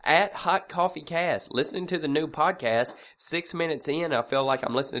at Hot Coffee Cast. Listening to the new podcast, 6 minutes in, I feel like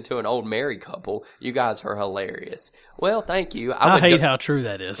I'm listening to an old married couple. You guys are hilarious. Well, thank you. I hate how true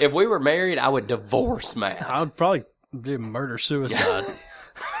that is. If we were married, I would divorce Matt. I would probably do murder-suicide.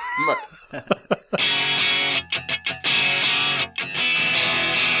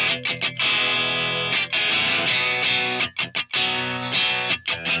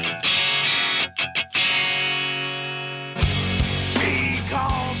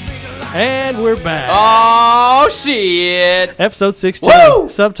 And we're back. Oh, shit. Episode 16. Woo!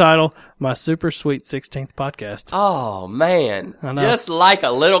 Subtitle, My Super Sweet 16th Podcast. Oh, man. I know. Just like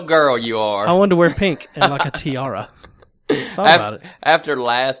a little girl you are. I wanted to wear pink and like a tiara. Thought about it. After the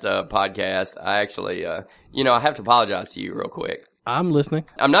last podcast, I actually, I have to apologize to you real quick. I'm listening.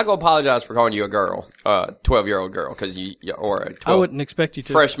 I'm not going to apologize for calling you a girl, 12-year-old girl, or a 12 I wouldn't expect you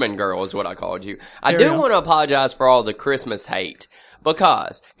to. freshman girl is what I called you. I Carry do on. want to apologize for all the Christmas hate,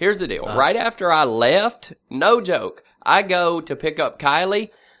 because here's the deal. Right after I left, no joke, I go to pick up Kylie,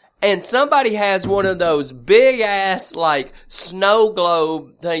 and somebody has one of those big-ass, like, snow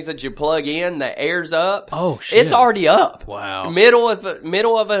globe things that you plug in that airs up. Oh, shit. It's already up. Wow. Middle of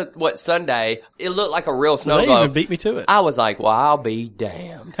a Sunday, it looked like a real snow They globe. even beat me to it. I was like, well, I'll be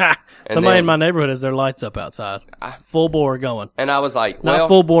damned. Somebody then- in my neighborhood has their lights up outside. Full bore going. And I was like, Not well,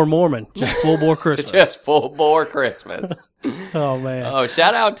 full bore Mormon, just full bore Christmas. just full bore Christmas. Oh, man. Oh,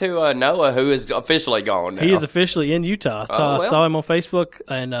 shout out to Noah, who is officially gone now. He is officially in Utah. I well. saw him on Facebook,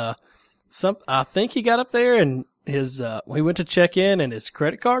 and I think he got up there, and his he went to check in, and his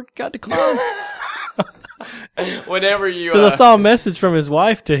credit card got declined. Whenever you... Because I saw a message from his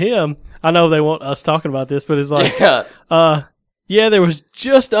wife to him. I know they want us talking about this, but it's like, yeah. yeah, there was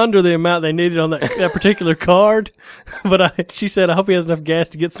just under the amount they needed on that particular card. But she said, I hope he has enough gas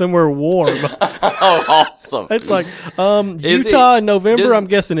to get somewhere warm. Oh, awesome. It's like, Utah in November, I'm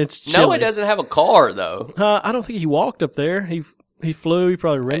guessing it's chilly. Noah doesn't have a car, though. I don't think he walked up there. He flew. He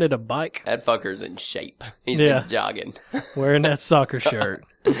probably rented a bike. That fucker's in shape. He's Yeah. been jogging. Wearing that soccer shirt.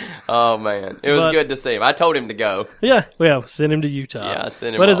 Oh, man. It was But- good to see him. I told him to go. Yeah, send him to Utah. Yeah,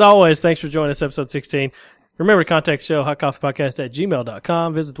 send him But as off. always, thanks for joining us, episode 16. Remember to contact the show,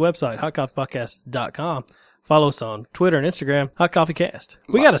 hotcoffeepodcast@gmail.com. Visit the website, hotcoffeepodcast.com. Follow us on Twitter and Instagram, Hot Coffee Cast.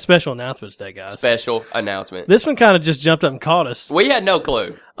 We got a special announcement today, guys. Special announcement. This one kind of just jumped up and caught us. We had no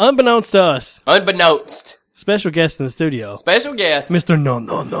clue. Unbeknownst to us, Unbeknownst. special guest in the studio, Special guest. Mr. No.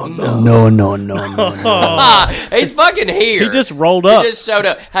 He's fucking here. He just rolled up. He just showed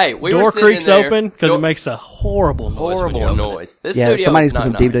up. Hey, we were Door sitting creaks in there. open because it makes a horrible noise. when you horrible open it. noise. This Yeah, studio somebody's is put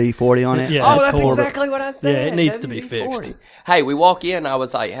some not nice. WD-40 on it. Yeah, Oh, it's that's horrible. exactly what I said. Yeah, it needs to be WD-40. fixed. Hey, we walk in. I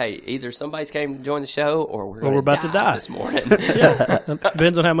was like, hey, either somebody's came to join the show or we're about to die. this morning. Yeah, it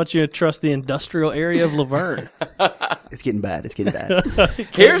depends on how much you trust the industrial area of Laverne. It's getting bad. It's getting bad.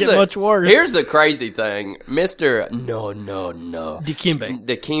 Here's get much worse. Here's the crazy thing, Mr. No, Dikembe.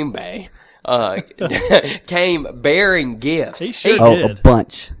 Dikembe came bearing gifts. He sure Oh, did. a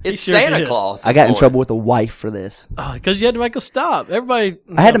bunch. It's He sure Santa did. Claus. I got in trouble with the wife for this. Because you had to make a stop. Everybody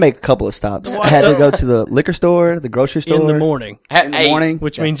I had to make a couple of stops. I had to go to the liquor store, the grocery store in the morning, in the morning.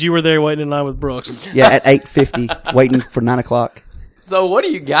 which means you were there waiting in line with Brooks. Yeah, at 8:50, waiting for 9 o'clock. So what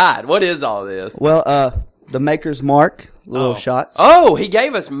do you got? What is all this? Well, the Maker's Mark, little shots. Oh, he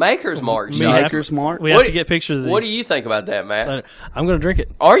gave us Maker's Mark We shots. have- Maker's Mark. We have to get pictures of these. What do you think about that, Matt? I'm going to drink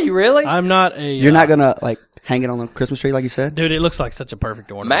it. Are you really? I'm not a... You're not gonna hang it on the Christmas tree like you said. Dude, it looks like such a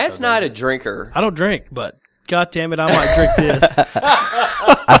perfect ornament. Matt's not a drinker. I don't drink, but God damn it, I might drink this.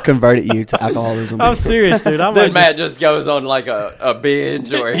 I've converted you to alcoholism. I'm serious, dude. I might Then Matt just goes on like a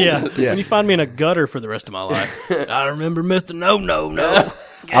binge or Yeah. Yeah. When you find me in a gutter for the rest of my life, I remember Mr. No.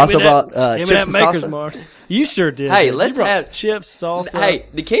 Give Also me that- brought give me chips that and Maker's salsa. Mark. You sure did. Hey, dude. You let's brought have- chips, salsa. Hey,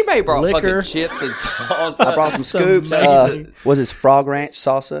 the Kimbe brought Liquor. fucking chips and salsa. I brought some That's scoops. amazing. Was his Frog Ranch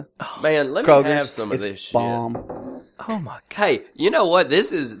salsa? Man, let me Kroger's. have some of It's this shit. bomb. Oh my God. Hey, you know what?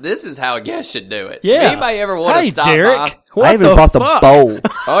 This is how a guest should do it. Yeah. Anybody ever want to Hey, stop Derek. by? What I even the brought fuck? the bowl.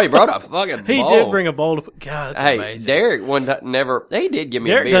 Oh, he brought a fucking He bowl. did bring a bowl of. God, that's Hey, amazing. Derek one time never. He did give me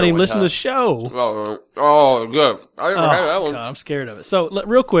Derek a beer. doesn't even one listen to time. the show. Oh, good. I never had that Oh, one. God, I'm scared of it. So,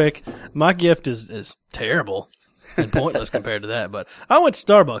 real quick, my gift is terrible and pointless compared to that. But I went to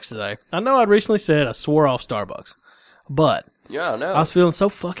Starbucks today. I know I'd recently said I swore off Starbucks, but Yeah, I know. I was feeling so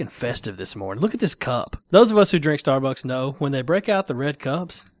fucking festive this morning. Look at this cup. Those of us who drink Starbucks know when they break out the red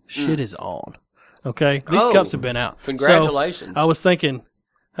cups, shit is on. Okay, these Oh, cups have been out. congratulations. So, I was thinking,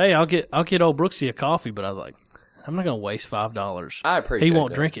 hey, I'll get old Brooksy a coffee, but I was like, I'm not gonna waste $5. I appreciate He won't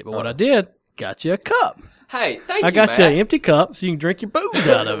that. drink it, but what I did, got you a cup. Hey, thank I you, got Matt. you an empty cup so you can drink your booze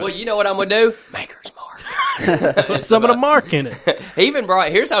out of it. Well, you know what I'm gonna do? Maker's Mark. Put some of the mark in it. He even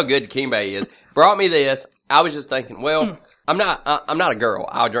here's how good Dikembe is. Brought me this. I was just thinking, well, I'm not a girl.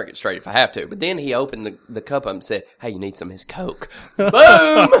 I'll drink it straight if I have to. But then he opened the cup up and said, hey, you need some of his Coke. Boom!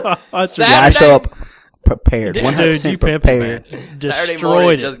 That's Yeah, I show up prepared. 100% Dude, you pimped prepared. it, man. Saturday morning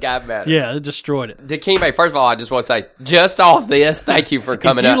Destroyed it. just got better. Yeah, it destroyed it. Dikembe, first of all, I just want to say, just off this, thank you for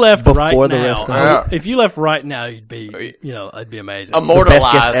coming If you up. left Before right the now, rest of if you left right now, you'd be, it'd be amazing. The best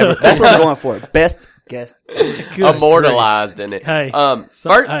Immortalized. guest ever. That's what I'm going for. Best guest. Good Immortalized in it. Hey,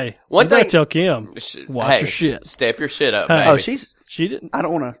 first, hey, one you better thing. tell Kim, watch Hey, your shit. Step your shit up, Hey. baby. Oh, she's. She didn't. I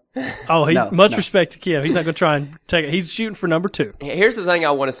don't want to. Oh, he's No, much no. respect to Kim. He's not going to try and take it. He's shooting for number 2. Here's the thing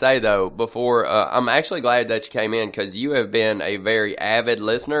I want to say, though, before I'm actually glad that you came in because you have been a very avid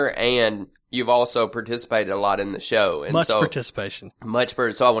listener and you've also participated a lot in the show. And Much so, participation.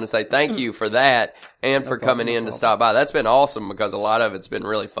 So I want to say thank you for that and for coming in to stop by. That's been awesome because a lot of it's been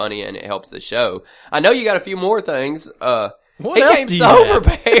really funny and it helps the show. I know you got a few more things. What he else came do you so have?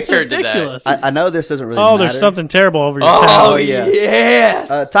 prepared It's today. ridiculous. I know this doesn't really Oh, matter. there's something terrible over your Oh, town. yeah.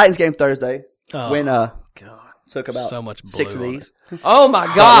 yes. Titans game Thursday. Oh, When God. took about So much 6 of blue on these. Oh my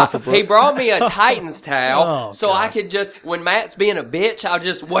for God! Brooks. He brought me a Titans towel, Oh, so God. I could just, when Matt's being a bitch, I'll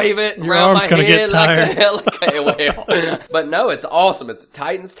just wave it Your around arm's my gonna head get like a tired. helicopter. Well, but no, it's awesome. It's a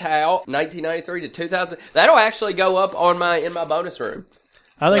Titans towel, 1993 to 2000. That'll actually go up on in my bonus room.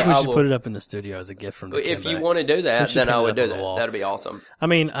 I think we I should will- put it up in the studio as a gift from the If you Kimbe. want to do We that, should then put I it would up do on the that. wall. That'd be awesome. I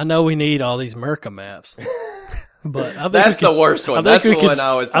mean, I know we need all these Merca maps, but I think That's we could, the worst one. I think That's we the could, one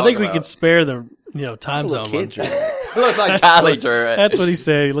I was I think talking we about. could spare the time Little zone kid one. joke. Looks like Kylie drew it. That's what he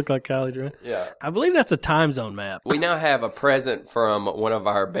said. He looked like Kylie Drew. Yeah. I believe that's a time zone map. We now have a present from one of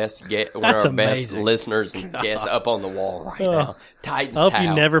our best best amazing. listeners and guests up on the wall right Oh. now. Titans I hope towel.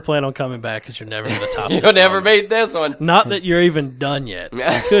 you never plan on coming back because you're never going to top You'll this never moment. beat this one. Not that you're even done yet.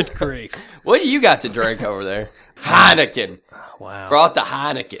 Good grief. What do you got to drink over there? Heineken. Wow. Brought the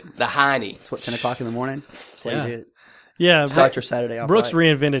Heineken. The Heine. It's what, 10 o'clock in the morning? That's what Yeah. you did. Yeah, Start your Saturday off Brooks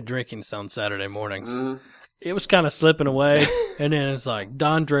right. reinvented drinking on Saturday mornings. Mm-hmm. It was kind of slipping away, and then it's like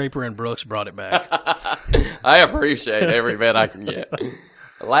Don Draper and Brooks brought it back. I appreciate every bit I can get.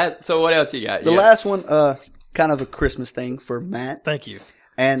 So what else you got? The last one, kind of a Christmas thing for Matt. Thank you.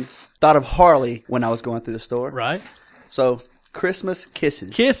 And thought of Harley when I was going through the store. Right? So, Christmas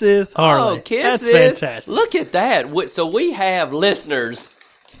kisses. Kisses, Harley. Oh, kisses. That's fantastic. Look at that. So we have listeners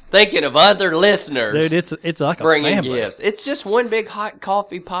thinking of other listeners. Dude, it's like a bringing family. gifts. It's just one big hot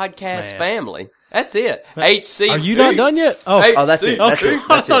coffee podcast Man. family. That's it. HC. Are you not done yet? Oh, Hey, Oh, that's it. That's okay. it.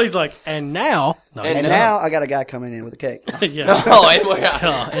 I That's thought it. he's like, and now. No, And And now I got a guy coming in with a cake. yeah. Oh,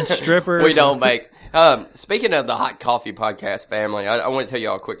 and And strippers. we don't make. Speaking of the Hot Coffee Podcast family, I want to tell you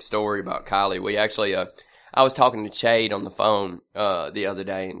all a quick story about Kylie. We actually, I was talking to Chade on the phone the other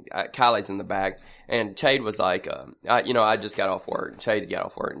day, and Kylie's in the back, and Chade was like, I just got off work. Chade got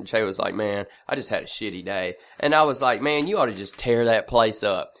off work, and Chade was like, man, I just had a shitty day. And I was like, man, you ought to just tear that place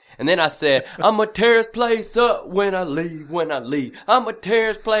up. And then I said, I'm going to tear this place up when I leave. I'm going to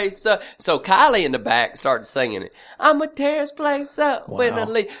tear this place up. So Kylie in the back started singing it. I'm going to tear this place up when I Wow.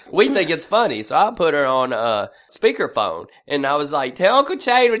 leave. We think it's funny. So I put her on speakerphone. And I was like, tell Uncle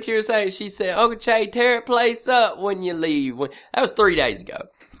Chade what you were saying. She said, Uncle Chade, tear the place up when you leave. That was 3 days ago.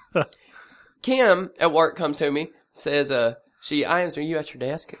 Kim at work comes to me, says, I answer, you at your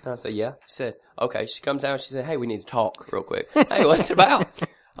desk? And I said, yeah. She said, okay. She comes down. She said, hey, we need to talk real quick. Hey, what's it about?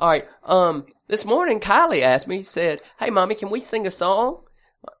 All right. This morning, Kylie asked me, said, hey, Mommy, can we sing a song?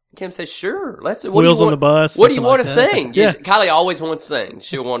 Kim says, sure. Let's. What Wheels do you on want, the Bus, What do you something want like to that. sing? Yeah. Kylie always wants to sing.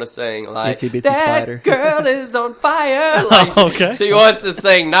 She'll want to sing like, Itsy Bitsy that Spider. girl is on fire. Like, Okay. She wants to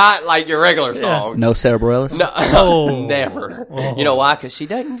sing not like your regular songs. No Sarah Bareilles? No, Oh. never. Oh. You know why? Because she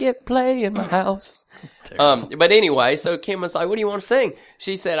doesn't get play in my house. It's terrible. But anyway, so Kim was like, what do you want to sing?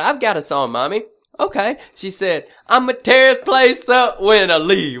 She said, I've got a song, Mommy. Okay. She said, I'm going to tear this place up when I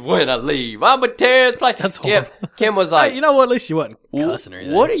leave. I'm going to tear this place. That's Kim, horrible. Kim was Hey, like, you know what? At least she wasn't cussing or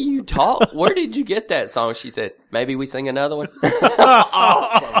anything. what are you talking? Where did you get that song? She said, maybe we sing another one. Save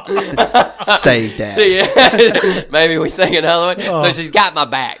that. Maybe we sing another one. Oh. So she's got my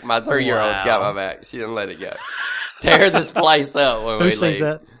back. My 3-year-old's got Wow. my back. She didn't let it go. Tear this place up when Who we sings leave.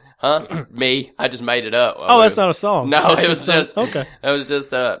 that? Huh? Me. I just made it up. Oh, that's not a song. No, That's it was just okay. That was just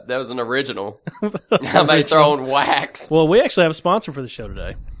that was an original. I made throwing wax. Well, we actually have a sponsor for the show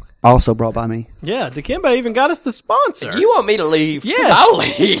today. Also brought by me. Yeah, Dikembe even got us the sponsor. You want me to leave? 'Cause Yes. I'll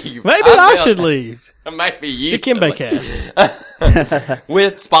leave. Maybe I should leave. Maybe you. The Kimbe Cast.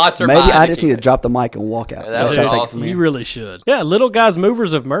 With sponsor. Maybe by I the just need to drop the mic and walk out. That was Let y'all take it awesome. from You here. really should. Yeah, Little Guys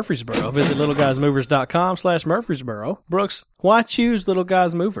Movers of Murfreesboro. Visit littleguysmovers.com/Murfreesboro. Brooks, why choose Little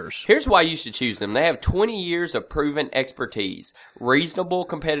Guys Movers? Here's why you should choose them. They have 20 years of proven expertise, reasonable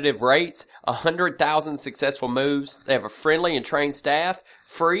competitive rates, 100,000 successful moves. They have a friendly and trained staff,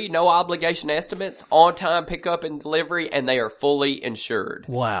 free, no obligation estimates, on-time pickup and delivery, and they are fully insured.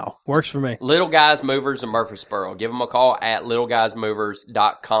 Wow. Works for me. Little Guys Movers in Murfreesboro. Give them a call at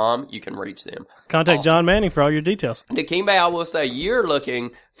littleguysmovers.com. You can reach them. Contact John Manning for all your details. Dikembe, I will say, you're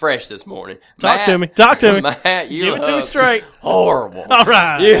looking fresh this morning. Talk to me. Talk to me. Matt, you Give it to me look straight. horrible. All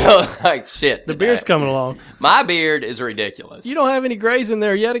right. You look like shit. The today. beard's coming along. My beard is ridiculous. You don't have any grays in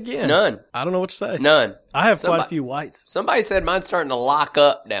there yet again. None. I don't know what to say. None. I have quite Somebody- a few whites. Somebody said mine's starting to lock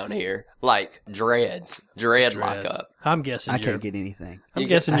up down here, like dreads. Dread lock up. I'm guessing I you're, can't get anything. I'm You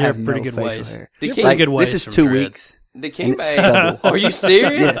guessing I you have have pretty no good facial ways. hair. You have Like, pretty good ways This is from 2 dreads. weeks. The And it's stubble. Are you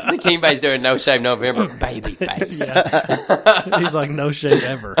serious? The Kimbe's doing No Shave November. Baby face. He's like, no shave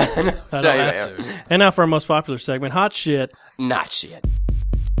ever. I don't Shave have ever. to. And now for our most popular segment, Hot Shit. Not shit.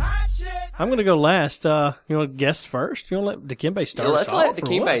 I'm going to go last. Guess first? You want to let Dikembe start us Let's let off, or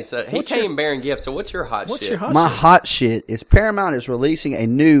Dikembe what? say. He What's your- came bearing gifts, so what's your hot What's shit? your hot My shit? hot shit is Paramount is releasing a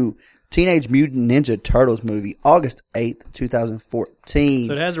new Teenage Mutant Ninja Turtles movie August 8th, 2014.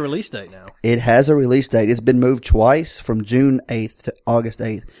 So it has a release date now. It has a release date. It's been moved twice from June 8th to August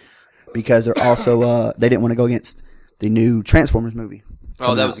 8th because they're also they didn't want to go against the new Transformers movie.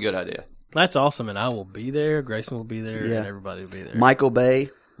 Oh, that was a good idea. That's awesome, and I will be there. Grayson will be there, Yeah. and everybody will be there. Michael Bay,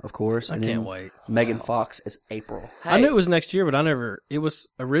 of course. I and can't then wait. Megan Fox is April. I knew it was next year, but it was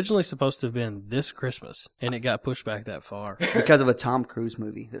originally supposed to have been this Christmas, and it got pushed back that far. Because of a Tom Cruise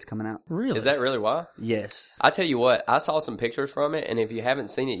movie that's coming out. Really? Is that really why? Yes. I tell you what, I saw some pictures from it, and if you haven't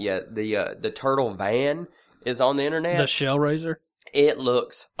seen it yet, the turtle van is on the internet. the Shell Razor? It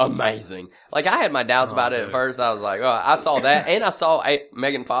looks amazing. Like, I had my doubts about it at dude. first. I was like, oh, I saw that. And I saw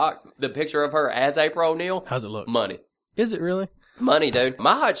Megan Fox, the picture of her as April O'Neil. How's it look? Money. Is it really? Money, dude.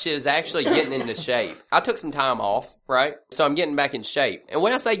 My hot shit is actually getting into shape. I took some time off, right? So I'm getting back in shape. And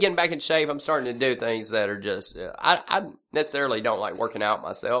when I say getting back in shape, I'm starting to do things that are just, I necessarily don't like working out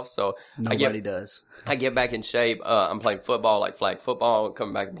myself. So Nobody does. I get back in shape. I'm playing football, like flag football,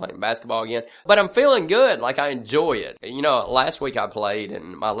 coming back and playing basketball again. But I'm feeling good. Like, I enjoy it. You know, last week I played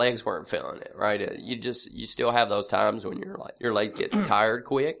and my legs weren't feeling it, right? You still have those times when you're like, your legs get tired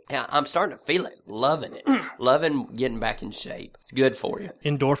quick. Yeah, I'm starting to feel it. Loving it. Loving getting back in shape. It's good for you.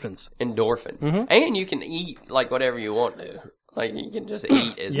 Endorphins. Endorphins. And you can eat like whatever you want to. Like, you can just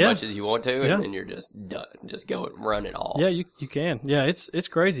eat as Yeah. much as you want to, and Yeah. then you're just done. Just go and run it all. Yeah, you can. Yeah, it's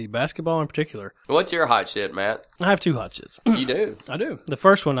crazy. Basketball in particular. What's your hot shit, Matt? I have two hot shits. You do. I do. The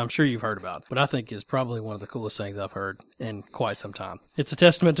first one I'm sure you've heard about, but I think is probably one of the coolest things I've heard in quite some time. It's a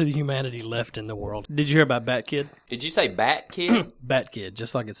testament to the humanity left in the world. Did you hear about Bat Kid? Did you say Bat Kid? Bat Kid,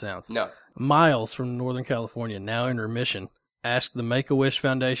 just like it sounds. No. Miles from Northern California, now in remission, asked the Make-A-Wish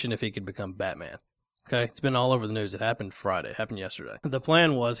Foundation if he could become Batman. Okay, it's been all over the news. It happened Friday. It happened yesterday. The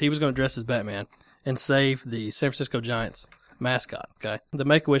plan was he was going to dress as Batman and save the San Francisco Giants mascot. Okay, the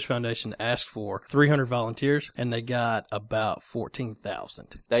Make-A-Wish Foundation asked for 300 volunteers, and they got about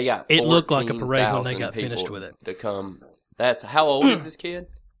 14,000. They got It looked like a parade when they 14,000 got finished people with it. to come. That's how old is this kid?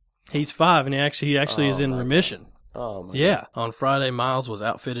 He's 5, and he actually is in remission. Oh my Yeah. On Friday, Miles was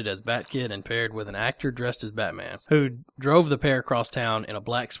outfitted as Bat-Kid and paired with an actor dressed as Batman, who drove the pair across town in a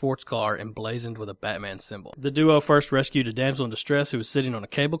black sports car emblazoned with a Batman symbol. The duo first rescued a damsel in distress who was sitting on a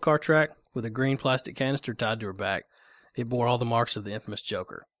cable car track with a green plastic canister tied to her back. It bore all the marks of the infamous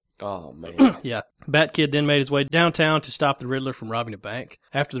Joker. Oh man. Yeah. Bat-Kid then made his way downtown to stop the Riddler from robbing a bank.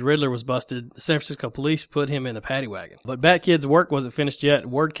 After the Riddler was busted, the San Francisco police put him in the paddy wagon. But Bat-Kid's work wasn't finished yet.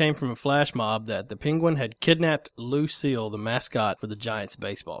 Word came from a flash mob that the Penguin had kidnapped Lucille, the mascot for the Giants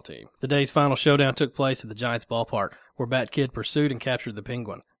baseball team. The day's final showdown took place at the Giants ballpark, where Bat-Kid pursued and captured the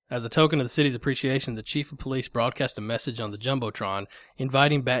Penguin. As a token of the city's appreciation, the chief of police broadcast a message on the Jumbotron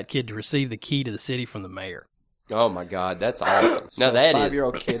inviting Bat-Kid to receive the key to the city from the mayor. Oh my God, that's awesome. So Now that a is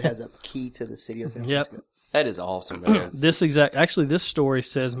 5-year-old kid has a key to the city of San Yep. Francisco. that is awesome, man. This story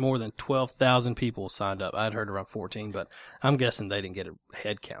says more than 12,000 people signed up. I'd heard around 14, but I'm guessing they didn't get a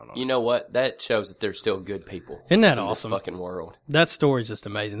head count on You it. know what? That shows that there's still good people. Isn't that in awesome? This fucking world. That story's just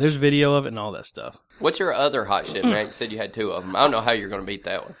amazing. There's video of it and all that stuff. What's your other hot shit, man? You said you had two of them. I don't know how you're going to beat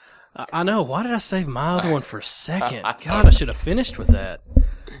that one. I know. Why did I save my other one for a second? God, I should have finished with that.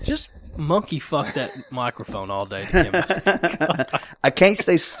 Just monkey fuck that microphone all day. I can't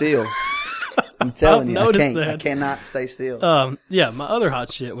stay still. I'm telling you, I noticed can't. that. I cannot stay still. Yeah, my other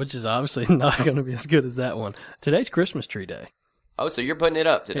hot shit, which is obviously not going to be as good as that one. Today's Christmas tree day. Oh, so you're putting it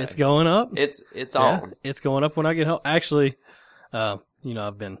up today? It's going up. It's Yeah, on. it's going up when I get home. Actually,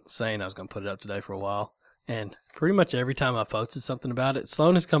 I've been saying I was going to put it up today for a while, and pretty much every time I posted something about it,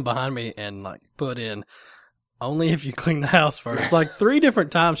 Sloan has come behind me and like put in only if you clean the house first. Like 3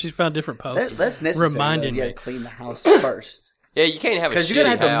 different times, she's found different posts. That's necessary. reminding You got me. to clean the house first Yeah, you can't have a because you're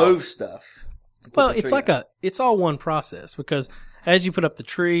gonna shitty have house. to move stuff. to put Well, the it's tree like up. it's all one process because as you put up the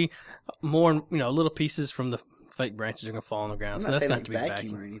tree, more little pieces from the fake branches are going to fall on the ground. I'm So not that's saying not like to be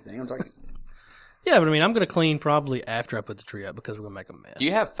vacuum vacuumed. or anything. I'm talking. Yeah, but I mean, I'm going to clean probably after I put the tree up because we're going to make a mess. Do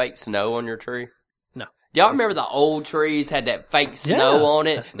you have fake snow on your tree? No. Y'all remember the old trees had that fake snow Yeah, on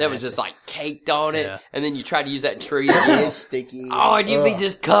it that's that was nasty. just like caked on it, Yeah. and then you tried to use that tree All again. sticky. Oh, and you'd be Ugh.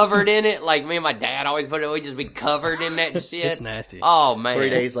 just covered in it. Like me and my dad always put it. We'd just be covered in that shit. It's nasty. Oh man. 3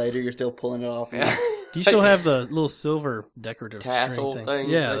 days later, you're still pulling it off. Do you still have the little silver decorative Tassel string things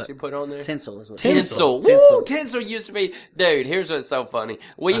Yeah, that you put on there. Tinsel is what. Tinsel. Tinsel. Woo! Tinsel used to be, dude. Here's what's so funny.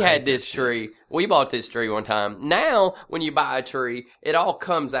 We I had hate this that shit. tree. We bought this tree one time. Now, when you buy a tree, it all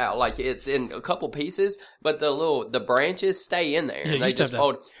comes out like it's in a couple pieces, but the branches stay in there. Yeah, you they used to just have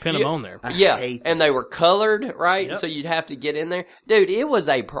fold. to pin You- them on there. I Yeah, hate and they were colored, right? Yep. So you'd have to get in there. Dude, it was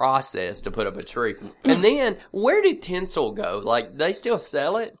a process to put up a tree. And then, where did tinsel go? Like, they still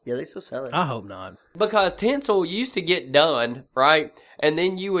sell it? Yeah, they still sell it. I hope not. Because tinsel used to get done, right? And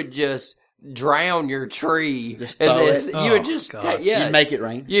then you would just drown your tree. Just and throw then it. you would Oh, just, God. yeah. You'd make it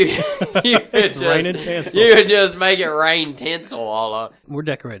rain. You would It's just, raining tinsel. You would just make it rain tinsel all up. We're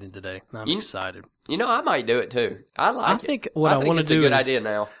decorating today. I'm You- excited. You know, I might do it too. I like I it. think what I think wanna it's do a good is- idea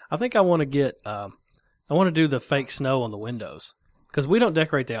now. I think I want to get. I want to do the fake snow on the windows because we don't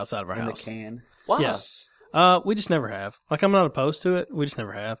decorate the outside of our In the house. can. Wow. Yeah. We just never have. Like, I'm not opposed to it. We just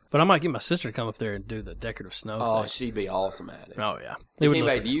never have. But I might get my sister to come up there and do the decorative snow Oh, thing. she'd be awesome at it. Oh yeah. It would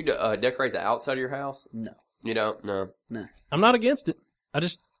Anyway, look- do you decorate the outside of your house? No. You don't? No. No. I'm not against it. I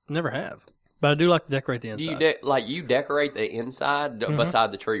just never have. But I do like to decorate the Do inside. you decorate the inside Mm-hmm.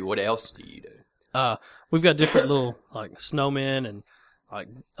 beside the tree? What else do you do? We've got different little like snowmen and like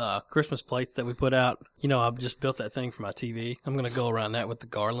Christmas plates that we put out. I've just built that thing for my TV. I'm gonna go around that with the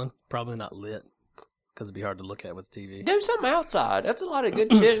garland. Probably not lit because it'd be hard to look at with the TV. Do something outside. That's a lot of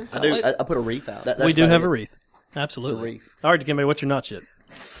good shit. I do. I put a reef out. That's We do about have it. a wreath. Absolutely. A wreath. All right, Dikembe, what's your nut shit?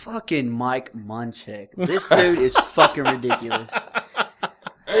 Fucking Mike Munchak. This dude is fucking ridiculous.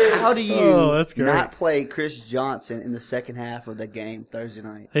 How do you Oh, that's great. not play Chris Johnson in the second half of the game Thursday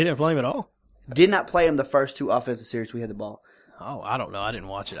night? He didn't play him at all. Did not play him the first 2 offensive series we had the ball. Oh, I don't know. I didn't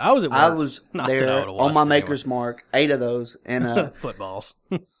watch it. I was at work. I was Not that I there would've on watched my it maker's mark, 8 of those, and footballs.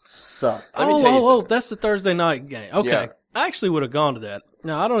 sucked. Let me tell you something. That's the Thursday night game. Okay. Yeah. I actually would have gone to that.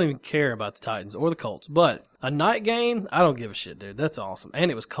 Now, I don't even care about the Titans or the Colts, but a night game, I don't give a shit, dude. That's awesome.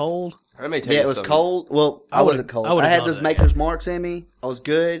 And it was cold. Let me tell Yeah, you it was something. cold. Well, I would've- wasn't cold. I would've I had gone those to that maker's marks in me. I was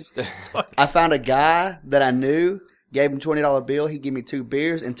good. I found a guy that I knew, gave him $20 bill. He gave me 2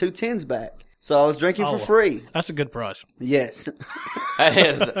 beers and 2 tins back. So I was drinking Oh. for free. That's a good price. Yes. That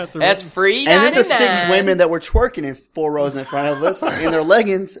is, that's free. And then the 6 $99. women that were twerking in 4 rows in front of us in their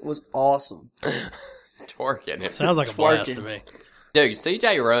leggings was awesome. Twerking it. Sounds like a blast Twerking. to me. Dude,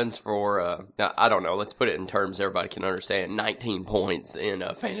 CJ runs for, I don't know, let's put it in terms everybody can understand, 19 points in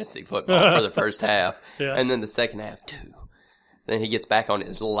fantasy football for the first half. Yeah. And then the second half, 2. Then he gets back on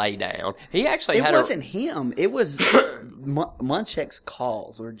his lay down. He actually It had wasn't him. It was Munchak's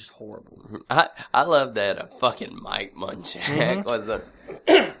calls were just horrible. I love that fucking Mike Munchak Mm-hmm. was the.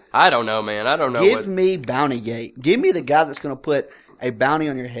 I don't know, man. I don't know Give what. me Bountygate. Give me the guy that's going to put a bounty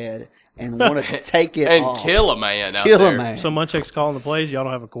on your head and want to take it And off. kill a man out Kill there. a man. So Munchak's calling the plays. Y'all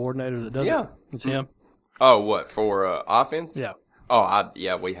don't have a coordinator that does Yeah. it? It's him? Oh, what, for offense? Yeah. Oh,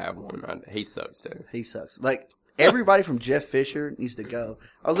 yeah, we have one. He sucks, too. He sucks. Like, everybody from Jeff Fisher needs to go.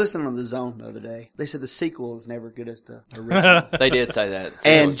 I was listening on The Zone the other day. They said the sequel is never good as the original. They did say that.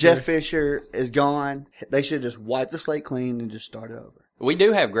 And Jeff Fisher is gone. They should just wipe the slate clean and just start it over. We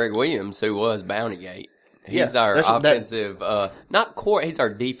do have Greg Williams, who was Bountygate. He's Yeah, our that's what that- offensive, he's our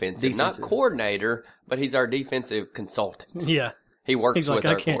defensive, not Defensive. coordinator, but he's our defensive consultant. Yeah. He works He's like, with I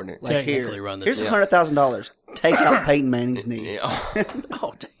our can't coordinator. Like here, technically run this. here's Yeah. $100,000. Take out Peyton Manning's knee. Yeah.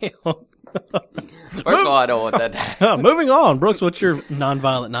 Oh, damn. First of all, I don't want that. Moving on. Brooks, what's your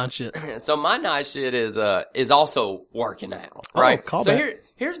nonviolent non-shit? So my night shit is also working out, right? call so back.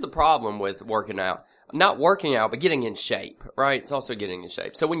 here's the problem with working out. Not working out, but getting in shape, right? It's also getting in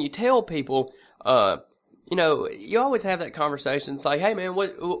shape. So when you tell people, you know, you always have that conversation. It's like, hey man,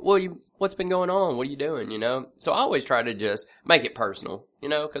 what's been going on? What are you doing? You know? So I always try to just make it personal, you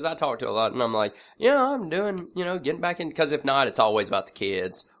know, cause I talk to a lot and I'm like, yeah, I'm doing, you know, getting back in, cause if not, it's always about the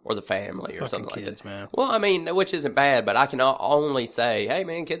kids or the family or something like that. Man. Well, I mean, which isn't bad, but I can only say, hey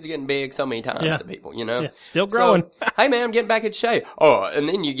man, kids are getting big so many times to people, you know? Yeah, still growing. So, hey man, I'm getting back in shape. Oh, and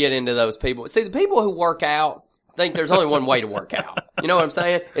then you get into those people. See, the people who work out, think there's only one way to work out. You know what I'm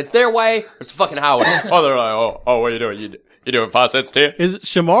saying? It's their way or it's the fucking highway. Oh, they're like, oh, what are you doing? You doing 5 sets 10? Is it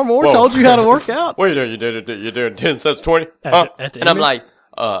Shamar Moore told you how to work out? What are you doing? You doing 10 sets 20? At the And I'm image?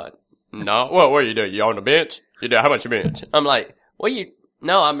 like, no. What are you doing? You on the bench? You do how much you bench? I'm like,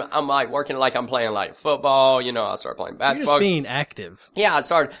 no, I'm like working like I'm playing like football. You know, I started playing You're basketball. just being active. Yeah,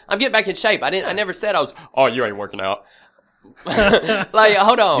 I'm getting back in shape. I never said I was, oh, you ain't working out. Like,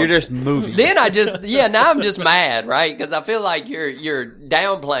 hold on. You're just moving. Then now I'm just mad, right? Because I feel like you're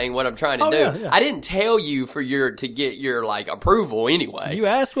downplaying what I'm trying to do. Yeah. I didn't tell you to get your like approval anyway. You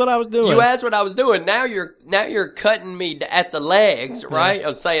asked what I was doing. You asked what I was doing. Now you're cutting me at the legs, right? I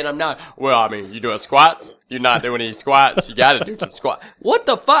was saying I'm not. Well, I mean, you doing squats? You're not doing any squats. You got to do some squats. What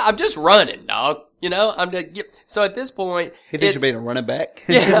the fuck? I'm just running, dog. You know, so at this point, He thinks you're being a running back.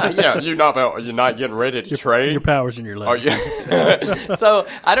 yeah, you're not getting ready to train. Your power's in your legs. Oh, yeah. So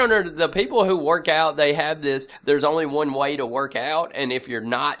I don't know. The people who work out, they have this. There's only one way to work out, and if you're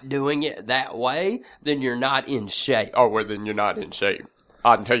not doing it that way, then you're not in shape. Oh, well, then you're not in shape.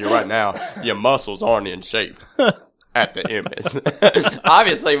 I can tell you right now, your muscles aren't in shape. At the MS.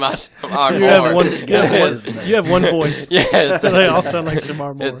 Obviously, my Shamar Moore. You have one voice. Yeah, So they all sound like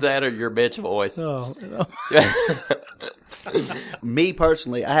Shamar Moore. it's that or your bitch voice. Oh, Me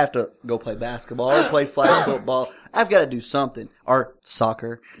personally, I have to go play basketball or play flag football. I've got to do something. Or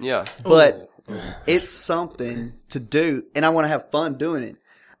soccer. Yeah. But it's something to do, and I want to have fun doing it.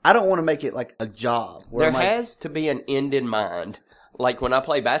 I don't want to make it like a job. Where There I'm like, has to be an end in mind. Like when I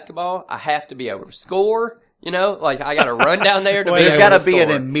play basketball, I have to be able to score. You know, like I got to run down there to be there's able got to to be an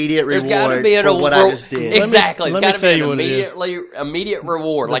score. immediate There's reward got to be for what I just did. Exactly. Let It's me got to be tell an you what it is. immediate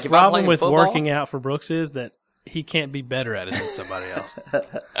reward. the Like if I'm problem playing with football, working out for Brooks is that he can't be better at it than somebody else.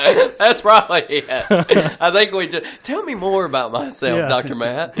 that's probably it. I think we just tell me more about myself, Yeah. Dr.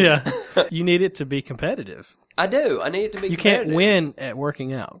 Matt. Yeah. You need it to be competitive. I do. I need it to be. You can't competitive. win at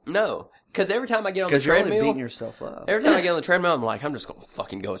working out. No, because every time I get on the Because you're only treadmill, beating yourself up. every time I get on the treadmill, I'm like, I'm just gonna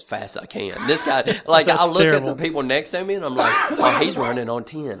fucking go as fast as I can. This guy, like, I That's look terrible. at the people next to me, and I'm like, oh, he's running on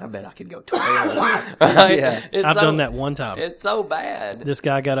 10. I bet I could go 12. Right? Yeah. It's I've so- done that one time. It's so bad. This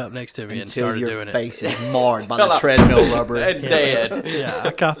guy got up next to me and Until started your doing it. face is marred by Till the I- treadmill rubber. And dead. Yeah,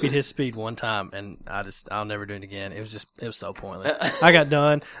 I copied his speed one time, and I'll never do it again. It was so pointless. I got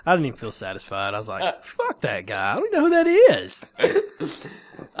done. I didn't even feel satisfied. I was like, fuck that guy. I don't even know who that is.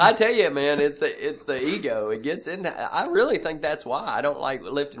 I tell you, man, it's the ego. It gets in. I really think that's why I don't like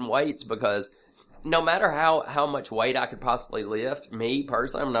lifting weights, because no matter how much weight I could possibly lift, me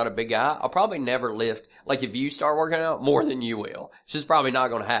personally, I'm not a big guy. I'll probably never lift, like if you start working out, more than you will. It's just probably not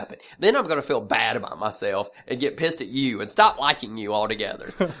going to happen. Then I'm going to feel bad about myself and get pissed at you and stop liking you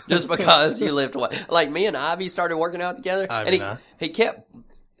altogether just because you lift weight. Like me and Ivy started working out together, Ivy and he kept.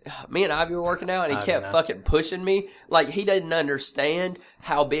 Me and Ivy were working out, and he Ivy kept and I. fucking pushing me. Like, he didn't understand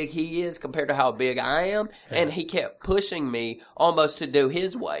how big he is compared to how big I am, and he kept pushing me almost to do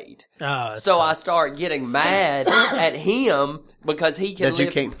his weight. So I start getting mad at him because he can That you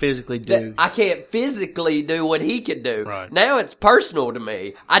lift- can't physically that do. I can't physically do what he can do. Right. Now it's personal to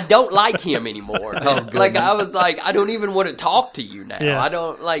me. I don't like him anymore. Like, I was like, I don't even want to talk to you now. Yeah. I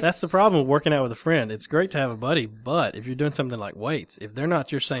don't like. That's the problem with working out with a friend. It's great to have a buddy, but if you're doing something like weights, if they're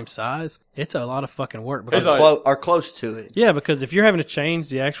not your same size, it's a lot of fucking work. Because Are close to it. yeah, because if you're having to change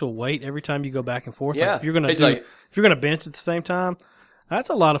the actual weight every time you go back and forth, Yeah. like if you're gonna He's like- if you're gonna bench at the same time, that's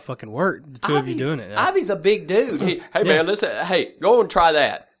a lot of fucking work. The two of you doing it. Ivy's a big dude. Hey man, listen. Hey, go and try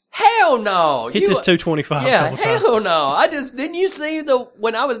that. Hell no. Hit this 225 a Yeah, couple times. hell no. I just didn't you see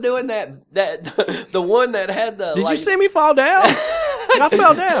when I was doing that the one that had the Did you see me fall down? I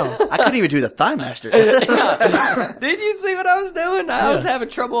fell down. I couldn't even do the Thigh Master. Did you see what I was doing? I was having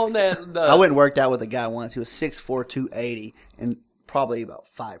trouble on that. I went and worked out with a guy once. He was 6'4", 280, and probably about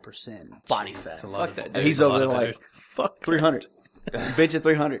 5% body fat. Fuck that And dude. he's over there like Fuck. 300. Bench at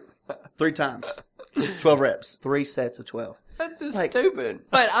 300. 3 times. 12 reps. 3 sets of 12. That's just Like- stupid.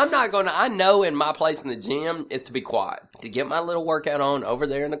 But I'm not going to, I know in my place in the gym is to be quiet, to get my little workout on over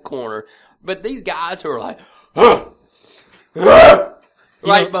there in the corner. But these guys who are like,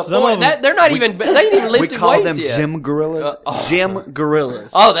 Right before that, they're not even. They ain't even We lifted call weights them yet. gym gorillas. Gym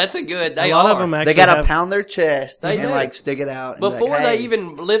gorillas. Oh, that's a good. They a lot are. of them They actually got to have, pound their chest They and do. like stick it out. And be before like, they hey.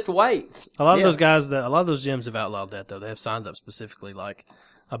 even lift weights. a lot of Yeah. those guys that a lot of those gyms have outlawed that though. They have signs up specifically like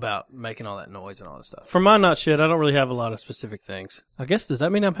about making all that noise and all that stuff. For my not shit, I don't really have a lot of specific things. I guess does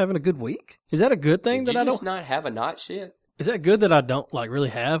that mean I'm having a good week? Is that a good thing Did that you I just don't? not have a not shit? Is that good that I don't like really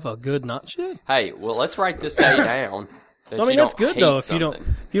have a good not shit? Hey, well, let's write this day down. that I mean you that's don't good hate though if you something.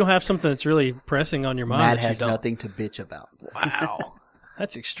 don't have something that's really pressing on your mind. Matt that you has don't. nothing to bitch about. Wow,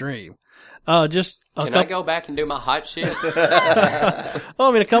 that's extreme. Just a Can I couple. go back and do my hot shit? Oh,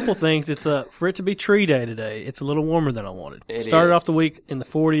 I mean, a couple things. It's for it to be tree day today. It's a little warmer than I wanted. It Started is. off the week in the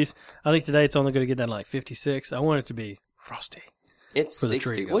 40s. I think today it's only going to get down to like 56. I want it to be frosty. It's For the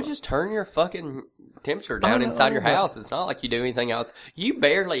tree 60. to go Well, up. just turn your fucking temperature down know, inside your but- house. It's not like you do anything else. You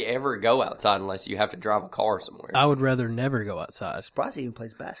barely ever go outside unless you have to drive a car somewhere. I would rather never go outside. Surprised he even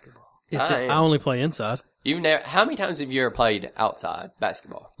plays basketball. I am. I only play inside. You've never. How many times have you ever played outside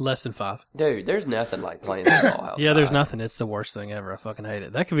basketball? Less than 5. Dude, there's nothing like playing football outside. Yeah, there's nothing. It's the worst thing ever. I fucking hate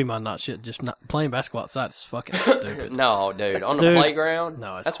it. That could be my not shit. Just not playing basketball outside is fucking stupid. No, dude. On the Dude, playground?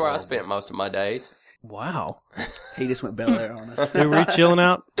 no, it's that's where I horrible. spent most of my days. Wow. He just went Bel Air on us. Dude, were you chilling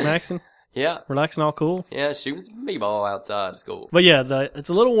out, Maxon? Yeah. Relaxing, all cool? Yeah, she was b-ball outside of school. But yeah, it's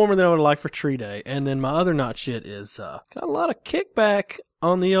a little warmer than I would like for tree day. And then my other not shit is got a lot of kickback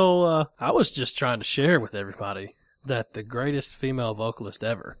on the old. I was just trying to share with everybody that the greatest female vocalist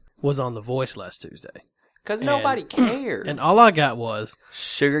ever was on The Voice last Tuesday. Because nobody cared. And all I got was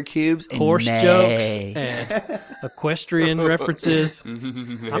Sugar cubes and horse nay. jokes and equestrian references.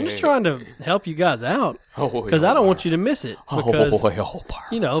 I'm just trying to help you guys out because I don't want you to miss it. Because,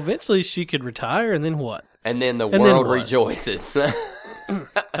 you know, eventually she could retire and then what? And then the then world what? rejoices.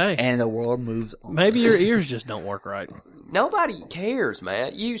 Hey, And the world moves on. maybe your ears just don't work right. Nobody cares,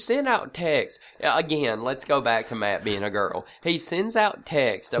 Matt. You send out texts. Again, let's go back to Matt being a girl. He sends out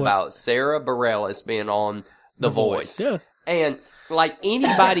text about Sarah Bareilles being on The Voice. Yeah. And, like,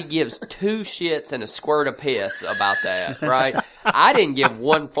 anybody gives 2 shits and a squirt of piss about that, right? I didn't give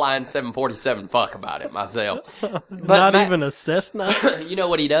one flying 747 fuck about it myself. But Not Matt, even a Cessna. you know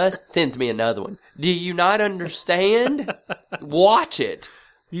what he does? Sends me another one. Do you not understand? Watch it.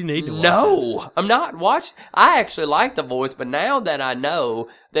 You need to watch it. No, I'm not watch. I actually like The Voice, but now that I know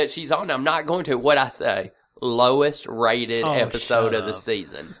that she's on, I'm not going to. What I say, lowest rated Oh, episode shut of the up.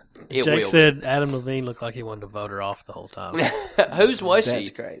 season. It Jake will. said Adam Levine looked like he wanted to vote her off the whole time. Whose was That's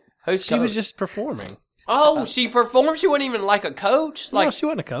she? great. Who's She was coach? just performing. Oh, she performed. She wasn't even like a coach. Like No, she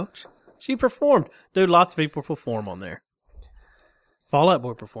wasn't a coach. She performed. Dude, lots of people perform on there. Fall Out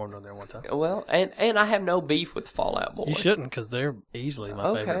Boy performed on there one time. well, and I have no beef with Fall Out Boy. You shouldn't, because they're easily my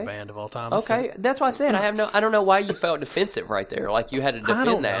Okay. favorite band of all time. Okay, that's why I said I don't know why you felt defensive right there. Like you had to I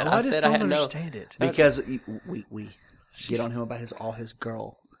don't defend know. that. I just said don't I had no. understand it. Because we get on him about all his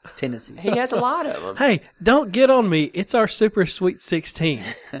girl tendencies. He has a lot of them. Hey, don't get on me. It's our Super Sweet 16.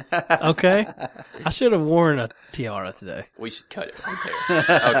 Okay? I should have worn a tiara today. We should cut it right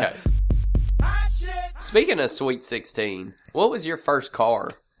there. Okay. Speaking of Sweet 16, what was your first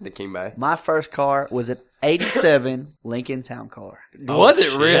car that came back? My first car was an 87 Lincoln Town Car. Was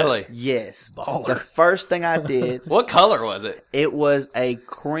it shit. really? Yes. Baller. The first thing I did, What color was it? it was a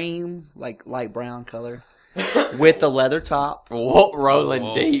cream, like light brown color with the leather top. What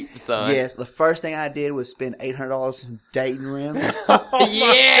rolling deep, son? Yes, the first thing I did was spend $800 on Dayton rims,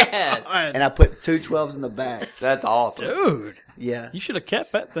 Yes. and I put 212s in the back. That's awesome. Dude, Yeah. you should have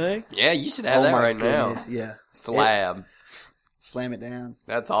kept that thing. Yeah, you should have that right goodness, now. Yeah. Slab. Slam it down.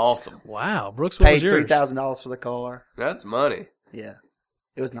 That's awesome. Wow. Brooks, what was Paid yours? $3,000 for the car. That's money. Yeah.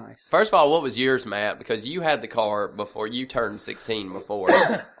 It was nice. First of all, what was yours, Matt? Because you had the car before you turned 16 before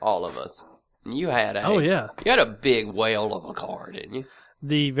all of us. And you had Oh, yeah. You had a big whale of a car, didn't you?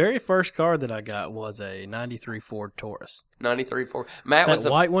 The very first car that I got was a 93 Ford Taurus. 93 Ford. Matt was That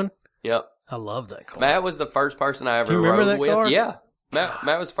the white one? Yep. I love that car. Matt was the first person I ever you remember rode that with. car? Yeah.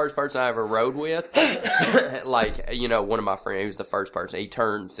 Matt was the first person I ever rode with. Like, you know, one of my friends, he was the first person. He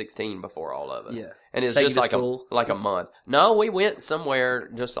turned 16 before all of us. Yeah. And it's Take you just to like school? a month. No, we went somewhere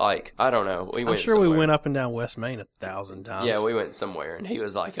just like, I don't know. We I'm went sure somewhere. we went up and down West Main 1,000 times. Yeah, we went somewhere, and he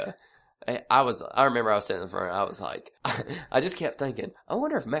was like I remember I was sitting in front, I was like, I just kept thinking, I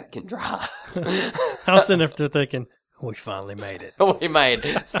wonder if Matt can drive. I was sitting up there thinking, we finally made it. We made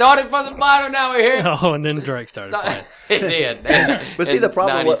started from the bottom, now we're here. Oh, and then Drake started playing. It did. But see, In the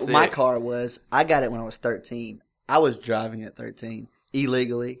problem with 96. my car was I got it when I was 13. I was driving at 13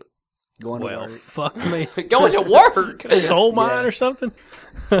 illegally. Going to Well, work. fuck me. Going to work. Coal mine Yeah. or something?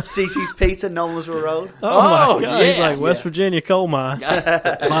 CC's Pizza, Nolensville Road. Oh, my Oh, God. He's like yes. West Virginia coal mine.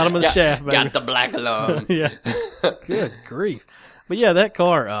 Bottom of the shaft, baby. Got the black lung. Yeah. Good grief. But yeah, that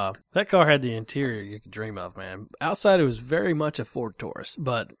car had the interior you could dream of, man. Outside, it was very much a Ford Taurus,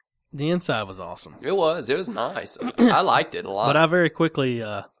 but the inside was awesome. It was nice. I liked it a lot. But I very quickly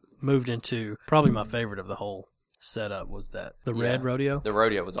moved into probably my favorite of the whole setup was the red rodeo. The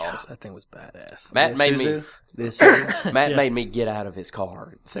rodeo was awesome. That thing was badass. Matt made The Isuzu. Matt made me get out of his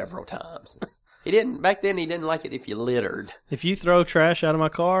car several times. Back then he didn't like it if you littered. If you throw trash out of my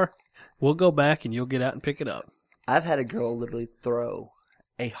car, we'll go back and you'll get out and pick it up. I've had a girl literally throw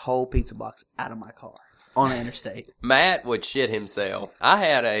a whole pizza box out of my car on the interstate. Matt would shit himself. I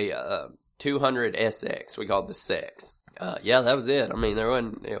had a 200 SX. We called it the Sex. Yeah, that was it. I mean, it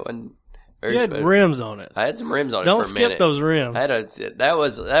wasn't very You had special. rims on it. I had some rims on Don't it for a skip minute. those rims. That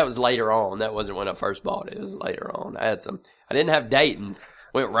was later on. That wasn't when I first bought it. It was later on. I didn't have Dayton's.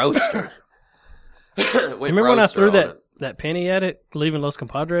 Went roaster. Remember when I threw that penny at it, leaving Los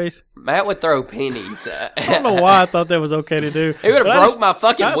Compadres? Matt would throw pennies. I don't know why I thought that was okay to do. He would But have I broke my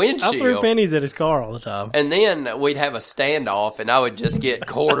fucking I windshield. threw pennies at his car all the time. And then we'd have a standoff, and I would just get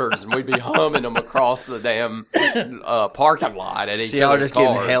quarters, and we'd be humming them across the damn parking lot at each See, y'all other's just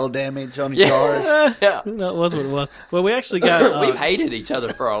getting cars. hail damage on your cars. Yeah. No, it was what it was. Well, we actually got. We've hated each other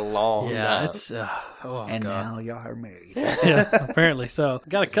for a long yeah, time. it's. Oh, And God. now y'all are married. Yeah, apparently so.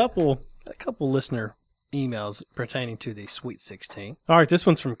 Got a couple listener emails pertaining to the Sweet 16. All right, this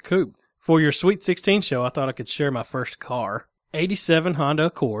one's from Coop. For your Sweet 16 show, I thought I could share my first car. 87 Honda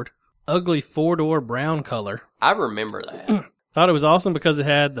Accord. Ugly 4-door brown color. I remember that. Thought it was awesome because it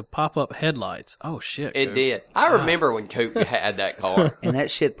had the pop-up headlights. Oh, shit. It Coop. did. I remember when Coop had that car. And that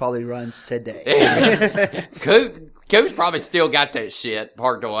shit probably runs today. Coop's probably still got that shit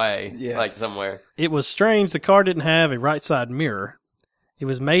parked away, Yeah. like somewhere. It was strange the car didn't have a right side mirror. It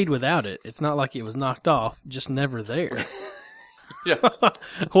was made without it. It's not like it was knocked off, just never there. Yeah.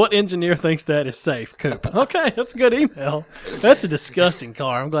 What engineer thinks that is safe, Coop? Okay, that's a good email. That's a disgusting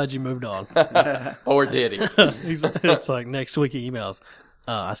car. I'm glad you moved on. Or did he? It's like next week he emails.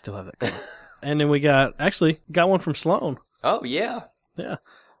 I still have that car. And then we got one from Sloan. Oh, yeah. Yeah.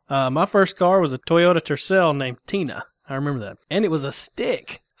 My first car was a Toyota Tercel named Tina. I remember that. And it was a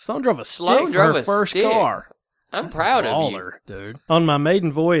stick. Sloan drove a stick for drove her a first stick. car. I'm proud of you. Baller, dude. On my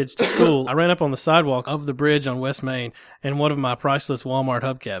maiden voyage to school, I ran up on the sidewalk of the bridge on West Main, and one of my priceless Walmart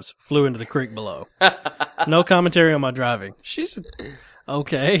hubcaps flew into the creek below. No commentary on my driving. She's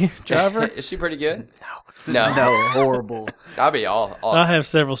okay driver. Is she pretty good? No. No, horrible. I'll be all I have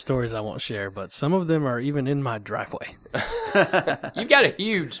several stories I won't share, but some of them are even in my driveway. You've got a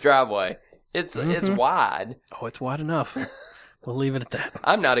huge driveway. It's wide. Oh, it's wide enough. We'll leave it at that.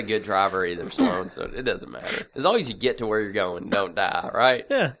 I'm not a good driver either, Sloan, so it doesn't matter. As long as you get to where you're going, don't die, right?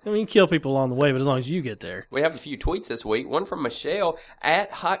 Yeah, I mean, you kill people along the way, but as long as you get there. We have a few tweets this week. One from Michelle at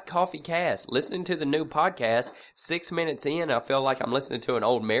Hot Coffee Cast. Listening to the new podcast, 6 minutes in, I feel like I'm listening to an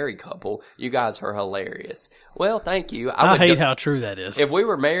old married couple. You guys are hilarious. Well, thank you. I hate how true that is. If we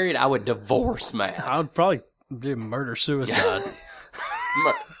were married, I would divorce Matt. I would probably do murder-suicide.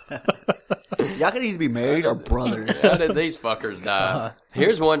 Y'all can either be married or brothers. How did these fuckers die?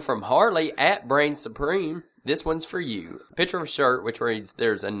 Here's one from Harley at Brain Supreme. This one's for you. Picture of a shirt which reads,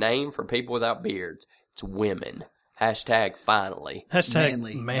 "There's a name for people without beards. It's women. Hashtag finally." Hashtag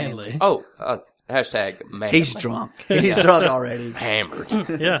Manly. manly. Oh, hashtag man. He's drunk. He's drunk already. Hammered.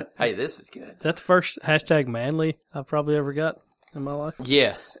 Yeah. Hey, this is good. Is that the first hashtag manly I've probably ever got in my life?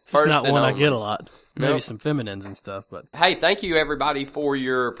 Yes. It's not and one I only. get a lot. Maybe Nope. some feminines and stuff, but Hey, thank you everybody for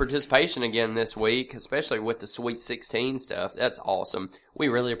your participation again this week, especially with the Sweet 16 stuff. That's awesome. We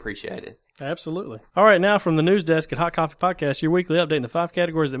really appreciate it. absolutely. All right, now from the news desk at Hot Coffee Podcast, your weekly update in the 5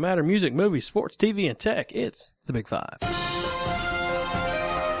 categories that matter: music, movies, sports, TV, and tech. It's the Big 5.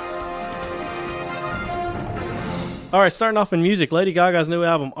 All right, starting off in music, Lady Gaga's new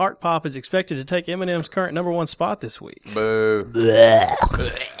album, Art Pop, is expected to take Eminem's current '1 spot this week. Boo.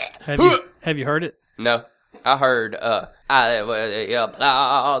 Have you heard it? No. I heard, applause. Have you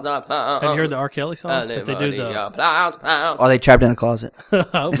heard the R. Kelly song? That they do the, applause. Are they trapped in a closet? I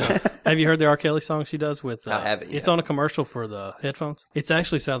hope so. Have you heard the R. Kelly song she does with? I haven't yet. It's on a commercial for the headphones. It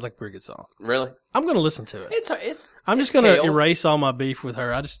actually sounds like a pretty good song. Really? I'm going to listen to it. It's. I'm just going to erase all my beef with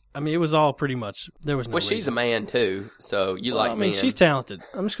her. I mean, it was all pretty much. There was no. Well, she's a reason. man too, so you Well, like I mean, men. she's talented.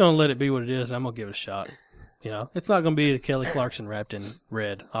 I'm just going to let it be what it is. And I'm going to give it a shot. You know, it's not going to be the Kelly Clarkson wrapped in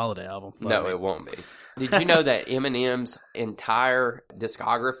red holiday album. But I No, mean, it won't be. Did you know that Eminem's entire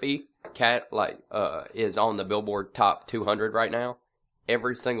discography is on the Billboard Top 200 right now?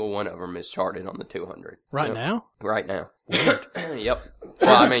 every single one of them is charted on the 200. Right now? Right now. Yep.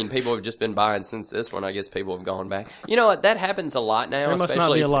 Well, I mean, people have just been buying since this one. I guess people have gone back. You know what? That happens a lot now. There must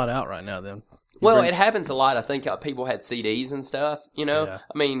especially not be a lot out right now then. Well, it happens a lot. I think people had CDs and stuff, you know? Yeah.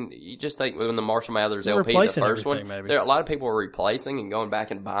 I mean, you just think when the Marshall Mathers They're LP, the replacing first one, everything, maybe. there a lot of people were replacing and going back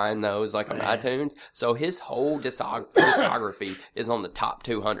and buying those like on iTunes. So his whole discography is on the top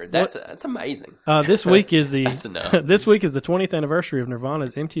 200. That's amazing. This week is the That's enough. this week is the 20th anniversary of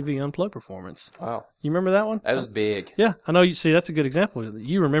Nirvana's MTV Unplugged performance. Wow. You remember that one? That was big. Yeah, I know. You see, that's a good example.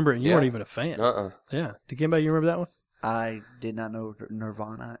 You remember it, and you Yeah. weren't even a fan. Yeah. Did anybody remember that one? I did not know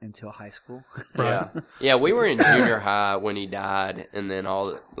Nirvana until high school. Yeah. Yeah, we were in junior high when he died, and then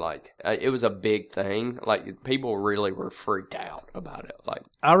it was a big thing. Like, people really were freaked out about it. Like,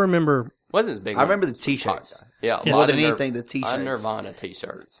 I remember wasn't as big. I remember the T-shirts. Yeah, More than anything, the T-shirts. Nirvana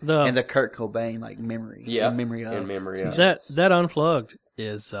T-shirts. And the Kurt Cobain, like, memory. Yeah. In memory of. In memory of. that Unplugged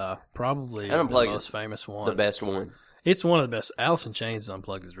is probably That Unplugged the most is famous one. The best one. It's one of the best. Alice in Chains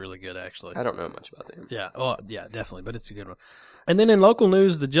Unplugged is really good, actually. I don't know much about them. Yeah. Oh, yeah, definitely. But it's a good one. And then in local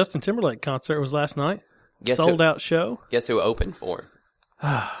news, the Justin Timberlake concert was last night. Sold out show. Guess who opened for him?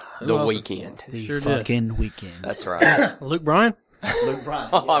 The Weeknd. The Sure did. fucking weekend. That's right. Luke Bryan. Luke Bryan.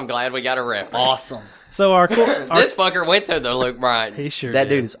 Oh, I'm glad we got a reference. Awesome. So our This fucker went to the Luke Bryan. he sure That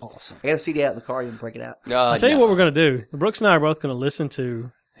did. dude is awesome. I got a CD out in the car. You can break it out. I'll tell you what we're going to do. Brooks and I are both going to listen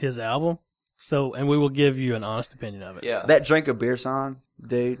to his album. And we will give you an honest opinion of it. Yeah. That Drink a Beer song,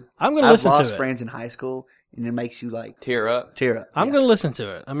 dude. I'm going to listen to it. I've lost friends in high school, and it makes you, like, Tear up. tear up. I'm going to listen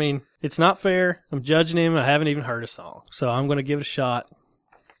to it. I mean, it's not fair. I'm judging him. I haven't even heard a song. So I'm going to give it a shot.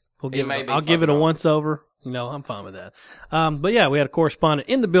 I'll give it a fucking once over. You know, I'm fine with that. But yeah, we had a correspondent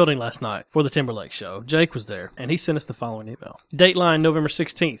in the building last night for the Timberlake show. Jake was there, and he sent us the following email. Dateline, November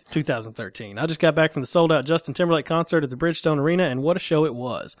 16th, 2013. I just got back from the sold-out Justin Timberlake concert at the Bridgestone Arena, and what a show it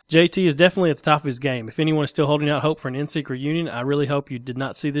was. JT is definitely at the top of his game. If anyone is still holding out hope for an NSYNC reunion, I really hope you did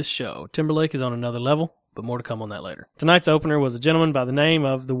not see this show. Timberlake is on another level, but more to come on that later. Tonight's opener was a gentleman by the name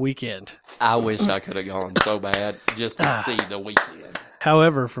of The Weeknd. I wish I could have gone so bad just to see the Weeknd.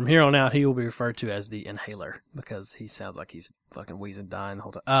 However, from here on out, he will be referred to as the Inhaler because he sounds like he's fucking wheezing, dying the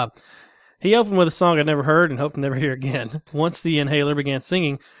whole time. He opened with a song I'd never heard and hope to never hear again. Once the Inhaler began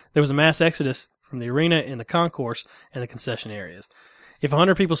singing, there was a mass exodus from the arena in the concourse and the concession areas. If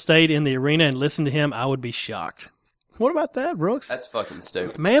 100 people stayed in the arena and listened to him, I would be shocked. What about that, Brooks? That's fucking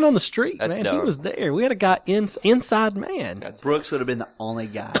stupid. Man on the street, That's man. dumb. He was there. We had a guy inside man. Brooks would have been the only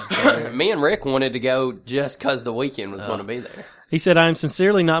guy there. Me and Rick wanted to go just because the Weeknd was going to be there. He said, I am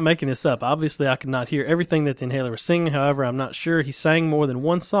sincerely not making this up. Obviously, I could not hear everything that the Inhaler was singing. However, I'm not sure he sang more than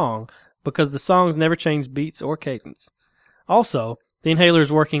one song because the songs never changed beats or cadence. Also, the Inhaler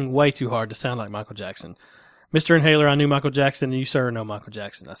is working way too hard to sound like Michael Jackson. Mr. Inhaler, I knew Michael Jackson, and you, sir, know Michael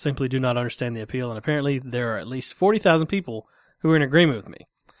Jackson. I simply do not understand the appeal, and apparently there are at least 40,000 people who are in agreement with me.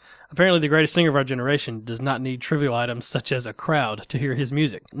 Apparently, the greatest singer of our generation does not need trivial items such as a crowd to hear his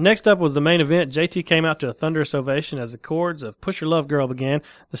music. Next up was the main event. JT came out to a thunderous ovation as the chords of Push Your Love Girl began.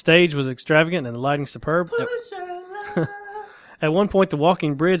 The stage was extravagant and the lighting superb. At one point, the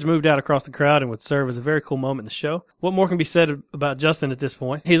walking bridge moved out across the crowd and would serve as a very cool moment in the show. What more can be said about Justin at this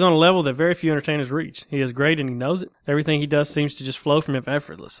point? He's on a level that very few entertainers reach. He is great and he knows it. Everything he does seems to just flow from him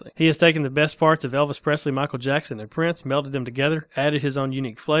effortlessly. He has taken the best parts of Elvis Presley, Michael Jackson, and Prince, melded them together, added his own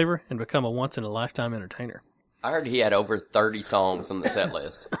unique flavor, and become a once-in-a-lifetime entertainer. I heard he had over 30 songs on the set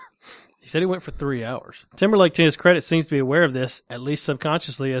list. He said he went for 3 hours. Timberlake, to his credit, seems to be aware of this, at least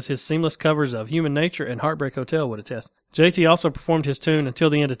subconsciously, as his seamless covers of Human Nature and Heartbreak Hotel would attest. JT also performed his tune Until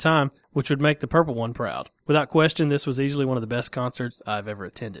the End of Time, which would make the Purple One proud. Without question, this was easily one of the best concerts I've ever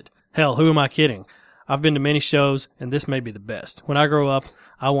attended. Hell, who am I kidding? I've been to many shows, and this may be the best. When I grow up,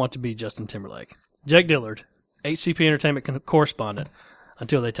 I want to be Justin Timberlake. Jake Dillard, HCP Entertainment correspondent,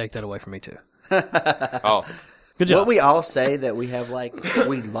 until they take that away from me, too. Awesome. Good job. What we all say that we have, like,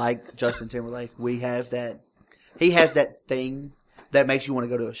 we like Justin Timberlake, we have that, he has that thing that makes you want to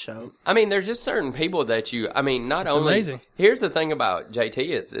go to a show. I mean, there's just certain people that not It's only. amazing. Here's the thing about JT,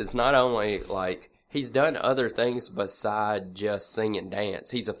 it's not only like he's done other things beside just sing and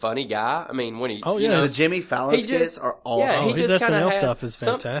dance. He's a funny guy. I mean, when he, Oh, you yeah. know, The Jimmy Fallon he skits just- are awesome. Yeah, he his just kinda SNL has stuff is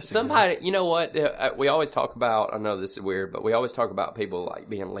fantastic, Somebody, you know what? We always talk about. I know this is weird, but we always talk about people like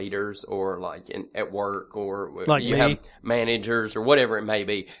being leaders or like at work or Like you me. have managers or whatever it may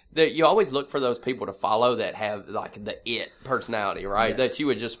be. That you always look for those people to follow that have like the it personality, right? That you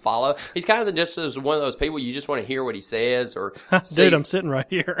would just follow. He's kind of just as one of those people you just want to hear what he says or see. Dude, I'm sitting right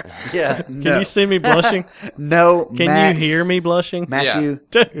here. Yeah, Can you see me blushing? No, Can Matt, you hear me blushing? Matthew,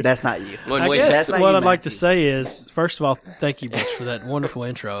 Dude. that's not you. When I we- guess That's not what you, I'd like to Matthew. say is, first of all, thank you, Butch, for that wonderful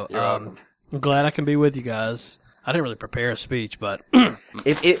intro. I'm glad I can be with you guys. I didn't really prepare a speech, but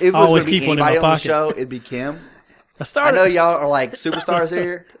If it was Always going to be keep one in my anybody on the pocket. show, it'd be Kim. I I started. know y'all are like superstars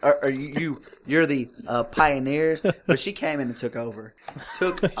here, or you're the pioneers, but she came in and took over.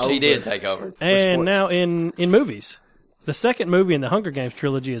 She did take over. And sports. now in movies, the second movie in the Hunger Games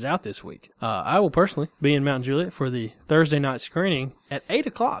trilogy is out this week. I will personally be in Mount Juliet for the Thursday night screening at 8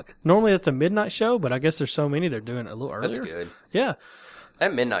 o'clock. Normally it's a midnight show, but I guess there's so many they're doing it a little earlier. That's good. Yeah.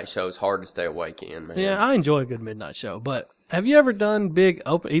 That midnight show is hard to stay awake in, man. Yeah, I enjoy a good midnight show. But have you ever done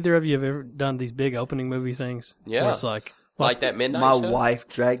either of you have ever done these big opening movie things? Yeah. Where it's like that midnight My show? wife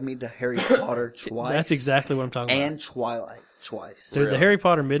dragged me to Harry Potter twice. that's exactly what I'm talking about. And Twilight twice. Dude, the Harry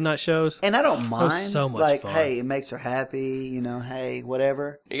Potter midnight shows. And I don't mind. so much like, fun. hey, it makes her happy. You know, hey,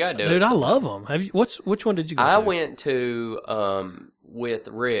 whatever. You gotta do it. Dude, I sometime. love them. Have you? Which one did you go I to? went to with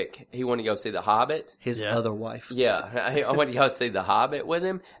Rick. He wanted to go see The Hobbit. His Yeah. other wife. Yeah, I went to go see The Hobbit with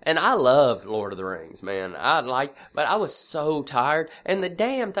him, and I love Lord of the Rings, man. But I was so tired, and the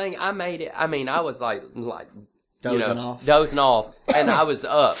damn thing, I made it. I mean, I was like dozing off, and I was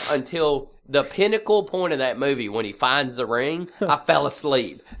up until the pinnacle point of that movie when he finds the ring. I fell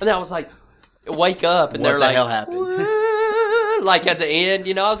asleep, and I was like, wake up, and What they're the like, hell happened? "What?" Like at the end,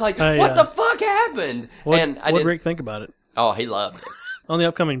 I was like, Hey, what the fuck happened? What and I did did. Rick think about it Oh, he loved it. on the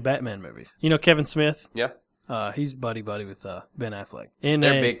upcoming Batman movie? You know Kevin Smith. Yeah, He's buddy with Ben Affleck. they're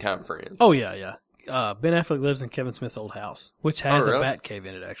big time friends. Oh yeah. Ben Affleck lives in Kevin Smith's old house, which has really? a bat cave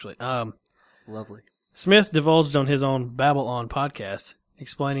in it. Actually, Lovely. Smith divulged on his own Babble On podcast,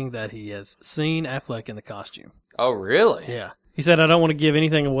 explaining that he has seen Affleck in the costume. Oh, really? Yeah, he said, "I don't want to give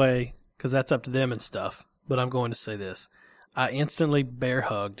anything away because that's up to them and stuff, but I'm going to say this: I instantly bear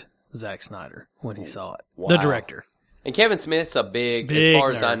hugged Zack Snyder when he saw it, the Wow. director." And Kevin Smith's a big Big as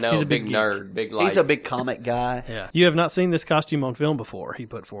far as I nerd. know, He's a big big nerd, big like. He's a big comic guy. Yeah. You have not seen this costume on film before, he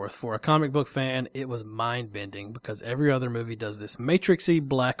put forth. For a comic book fan, it was mind-bending because every other movie does this matrixy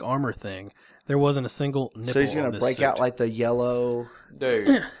black armor thing. There wasn't a single nipple So he's on gonna this break suit. out like the yellow,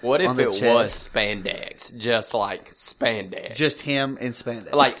 Dude, what if On the it was chest. spandex, just like spandex, just him in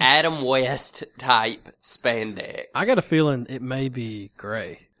spandex. like Adam West type spandex? I got a feeling it may be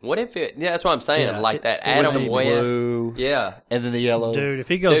gray. What if it? Yeah, that's what I'm saying. Yeah, like that it would Adam be West. blue, Yeah, and then the yellow. Dude, if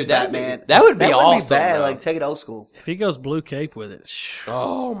he goes Dude, that- Man, That would be wouldn't awesome, Be bad. though. Like take it old school. if he goes blue cape with it,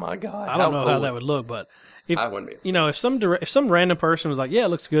 Oh my god! I don't know how cool that would look, but if I wouldn't be upset. you know, if some random person was like, "Yeah, it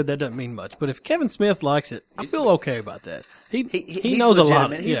looks good," that doesn't mean much. But if Kevin Smith likes it, I feel okay about that. He He's knows a lot.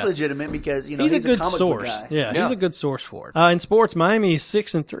 legitimate. He's legitimate because He's a good comic book source. guy. Yeah, Yeah. he's a good source for it. In sports, Miami is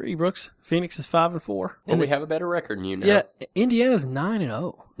 6-3. Brooks, Phoenix is 5-4. Well, we have a better record than you now. Yeah, Indiana's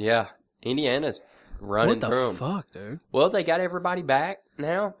 9-0. Yeah. Indiana's running What through the 'em. fuck, dude? Well, they got everybody back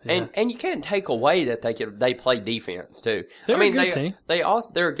now, and you can't take away that they play defense too. They're I mean, a good team.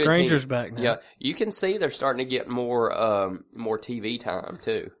 they're a good Granger's team. back now. Yeah, you can see they're starting to get more TV time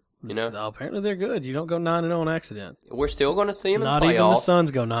too. You know, No, apparently they're good. You don't go 9-0 on accident. we're still going to see them Not in the even the playoffs. Suns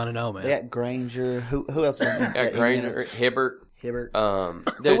go 9-0, man. They got Granger. Who else? Is in there? Got Granger, Hibbert, Hibbert.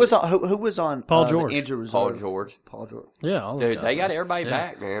 dude, Who was on? Who was on? Paul the George. injured reserve? Paul George. Paul George. Yeah, all those Dude, guys. they got everybody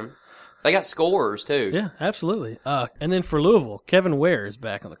back, man. They got scorers too. Yeah, absolutely. And then for Louisville, Kevin Ware is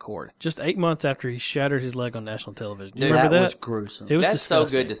back on the court. Just 8 months after he shattered his leg on national television. Do you Dude, remember that? was gruesome. It was That's so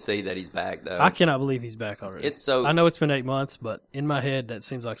disgusting. good to see that he's back though. I cannot believe he's back already. It's so- I know it's been 8 months, but in my head, that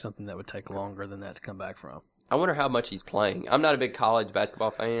seems like something that would take longer than that to come back from. I wonder how much he's playing. I'm not a big college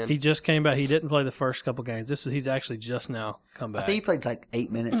basketball fan. He just came back. He didn't play the first couple games. He's actually just now come I back. think he played like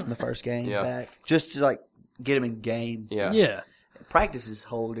 8 minutes in the first game Yeah. back, just to like get him in game. yeah. Yeah. Practice is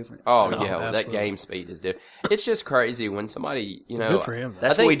whole different. Oh, Oh, yeah, well, that absolutely. game speed is different. It's just crazy when somebody, Good for him.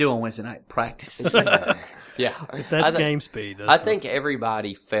 That's I what we think- do on Wednesday night. Practice. Yeah, That's I thi- game speed. That's I think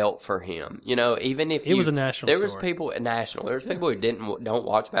everybody felt for him. Even if It was a national there was story. people national. There was people who don't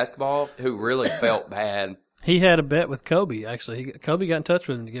watch basketball who really felt bad. he had a bet with Kobe. Actually, Kobe got in touch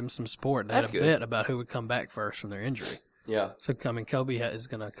with him to give him some support. They That's had a good. bet about who would come back first from their injury. Yeah, So, Kobe is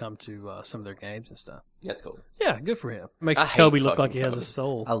going to come to some of their games and stuff. that's cool. Yeah, good for him. Makes I hate Kobe look fucking like he has a Kobe.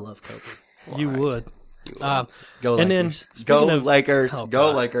 soul. I love Kobe. You would. Go And then, Lakers. speaking Go of- Lakers. Oh, Go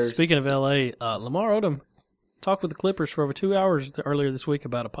God. Lakers. Speaking of L.A., Lamar Odom talked with the Clippers for over 2 hours earlier this week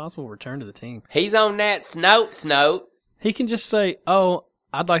about a possible return to the team. He's on that snote. He can just say, "Oh,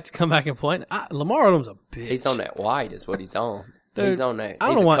 I'd like to come back and play." Lamar Odom's a bitch. He's on that white is what he's on. Dude, he's on that. I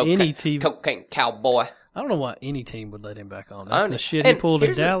don't He's a want cocaine, any TV cocaine cowboy. I don't know why any team would let him back on. I After the shit he and pulled in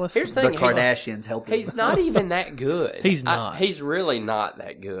here's the- Dallas. here's the The thing, Kardashians helped him. He's not even that good. He's not. He's really not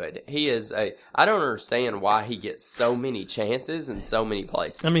that good. He is I don't understand why he gets so many chances in so many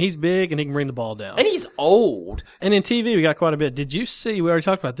places. I mean, he's big and he can bring the ball down. and he's old. And in TV, we got quite a bit. Did you see? We already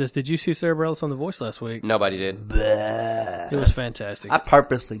talked about this. Did you see Sarah Bareilles on The Voice last week? Nobody did. It was fantastic. I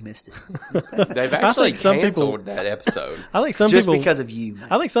purposely missed it. They've actually think some canceled people- that episode. I think some Just people because of you, man.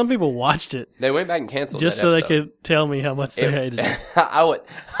 I think some people watched it They went back and canceled just that so they episode. could tell me how much they hated it.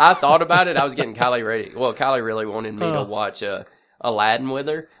 I thought about it. I was getting Kylie ready. Well, Kylie really wanted me to Oh. watch Aladdin with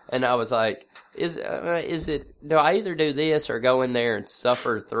her, and I was like, "Is it? Do I either do this or go in there and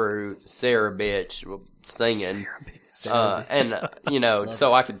suffer through Sarah bitch singing?" So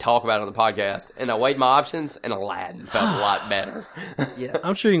I could talk about it on the podcast. And I weighed my options, and Aladdin felt a lot better. Yeah.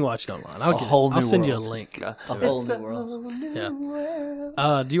 I'm sure you can watch it online. I'll whole I'll new send you a world. link. A whole new world.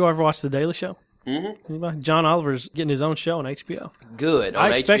 Yeah. Do you ever watch The Daily Show? Mm-hmm. John Oliver's getting his own show on HBO. Good. On I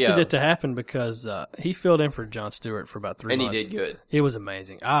expected HBO. it to happen because he filled in for Jon Stewart for about 3 and months. he did good. It was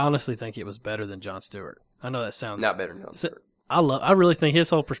amazing. I honestly think it was better than Jon Stewart. I know that sounds Not better than Jon Stewart. I really think his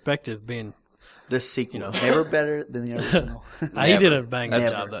whole perspective being This sequel never better than the original. he did a bang Never.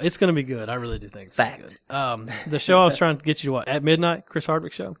 job though. It's going to be good. I really do think it's gonna be Fact. good. The show I was trying to get you to watch at midnight, Chris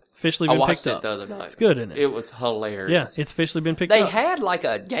Hardwick show, officially I been watched picked it up. the other night. It's good, isn't it? It was hilarious. Yeah, it's officially been picked They up. had like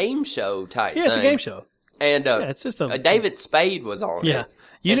a game show type Yeah, it's a thing. game show. And It's just a David Spade was on yeah. it.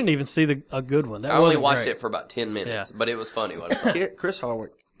 You didn't even see a good one. That I only wasn't watched great. it for about 10 minutes, Yeah. but it was funny. Wasn't it? Chris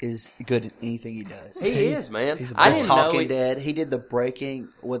Hardwick is good at anything he does. He is, man. he's a I The didn't know Talking he, Dead. He did the Breaking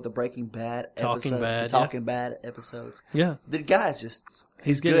Bad Talking episode, Bad, the yeah. Talking Bad episodes. Yeah, The guy's just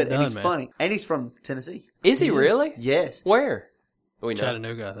he's getting good it and done, he's man. funny and he's from Tennessee. Is he really? Yes, Where? We know.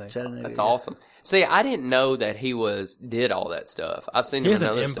 Chattanooga, I think. Chattanooga. That's awesome. See, I didn't know that he did all that stuff. I've seen He him has in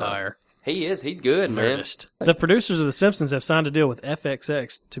an other empire. stuff. He is. He's good, man. Nerdist. The producers of The Simpsons have signed a deal with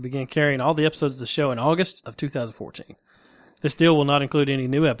FXX to begin carrying all the episodes of the show in August of 2014. This deal will not include any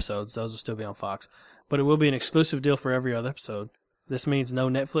new episodes; those will still be on Fox. But it will be an exclusive deal for every other episode. This means no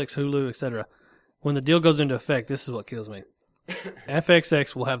Netflix, Hulu, etc. When the deal goes into effect, this is what kills me.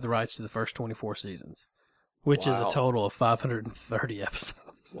 FXX will have the rights to the first 24 seasons, which is a Wow. total of 530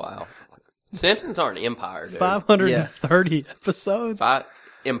 episodes. Wow. Simpsons are an empire, dude. 530 episodes?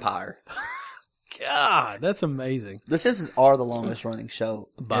 Empire. God, that's amazing. The Simpsons are the longest running show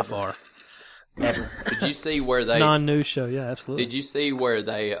By far. ever. Did you see where they? Non-news show, yeah, absolutely. Did you see where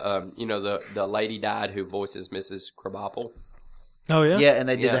they? The lady died who voices Mrs. Krabappel. Oh, yeah? Yeah, and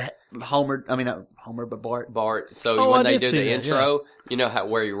they did Yeah. the Homer. I mean, not Homer, but Bart. Bart. So Oh, when I they did do see the that, intro, you know how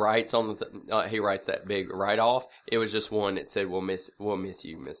where he writes on he writes that big write off. It was just one that said, "We'll miss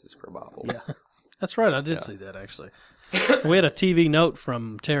you, Mrs. Krabappel." Yeah. That's right. I did see that, actually. We had a TV note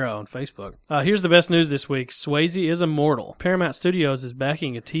from Tara on Facebook. Here's the best news this week. Swayze is immortal. Paramount Studios is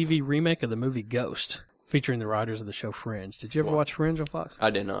backing a TV remake of the movie Ghost, featuring the writers of the show Fringe. Did you ever watch Fringe on Fox? I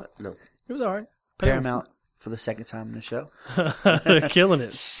did not. No. It was all right. Paramount for the second time in the show, They're killing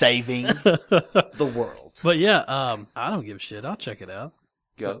it. saving the world. But yeah, I don't give a shit. I'll check it out.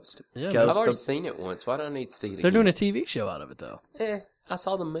 Ghost. Yeah, Ghost. I've already the- seen it once. Why do I need to see it again? they're doing a TV show out of it, though. I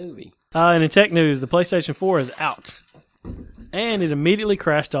saw the movie. And in tech news, the PlayStation 4 is out. And it immediately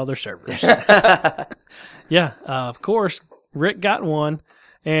crashed all their servers. Yeah, of course, Rick got one.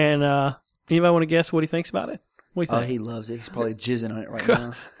 And anybody want to guess what he thinks about it? What do you Oh, think? he loves it. He's probably jizzing on it right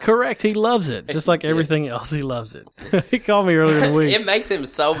now. Correct, he loves it. Just like everything else, he loves it. He called me earlier in the week. It makes him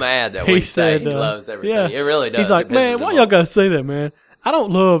so mad that He we say said, he loves everything. yeah. It really does. He's like, It pisses man, him why y'all off." gotta say that, man? I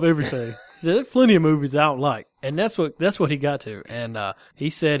don't love everything. He said, there's plenty of movies I don't like. And that's what he got to. And he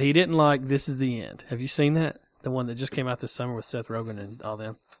said he didn't like This Is the End. Have you seen that? The one that just came out this summer with Seth Rogen and all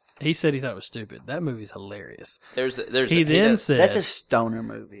them. He said he thought it was stupid. That movie's hilarious. He then said That's a stoner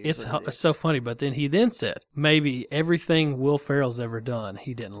movie. is it's what it is. so funny, but then he then said maybe everything Will Ferrell's ever done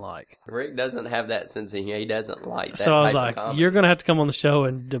he didn't like. Rick doesn't have that sense of humor. He doesn't like that. So I was type of like, comedy. you're gonna have to come on the show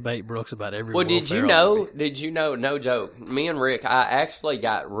and debate Brooks about every. Well, Will did you Ferrell know? movie. Did you know? No joke. Me and Rick, I actually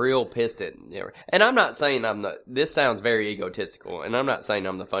got real pissed at. And I'm not saying I'm the. This sounds very egotistical, and I'm not saying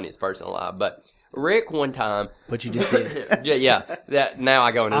I'm the funniest person alive. But Rick, one time, But you just did. yeah. That now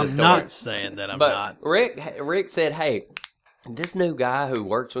I go into the I'm story. not saying that I'm But not. Rick said, "Hey, this new guy who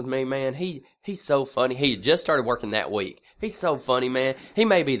works with me, man, he's so funny. He just started working that week. He's so funny, man. He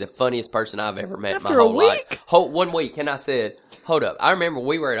may be the funniest person I've ever met in my After a whole life. week? 1 week." And I said, "Hold up." I remember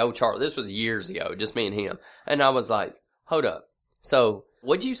we were at Old Charlie. This was years ago, just me and him. And I was like, "Hold up. So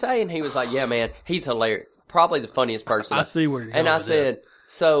what'd you say?" And he was like, "Yeah, man, he's hilarious. Probably the funniest person." I see where you're going And I with said, this.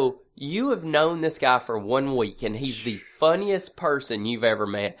 "So you have known this guy for 1 week, and he's the funniest person you've ever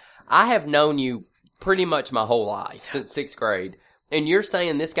met. I have known you pretty much my whole life since 6th grade. And you're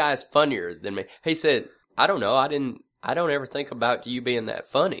saying this guy's funnier than me. He said, I don't know. I don't ever think about you being that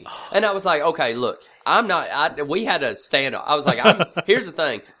funny. And I was like, okay, look, we had a stand up. I was like, here's the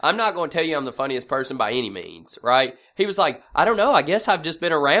thing. I'm not going to tell you I'm the funniest person by any means, right? He was like, I don't know. I guess I've just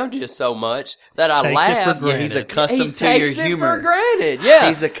been around you so much that I Takes it laugh. for granted. He's accustomed He to your takes it humor. for granted. Yeah.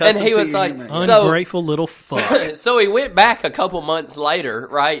 He's accustomed and he to was your like, humor. Ungrateful little fuck. So he went back a couple months later,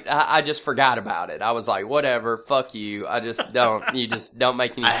 right? I just forgot about it. I was like, whatever, fuck you. You just don't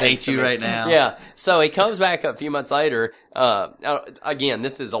make any I sense hate to you me. right now. Yeah. So he comes back a few months later. Again,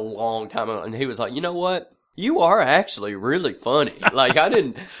 this is a long time ago, and he was like, you know what? You are actually really funny. Like, I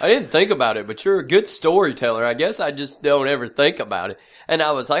didn't think about it, but you're a good storyteller. I guess I just don't ever think about it. And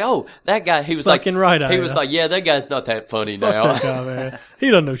I was like, oh, that guy, he was Fucking like, right, he I was am. like, yeah, that guy's not that funny Fuck now. that guy, man. He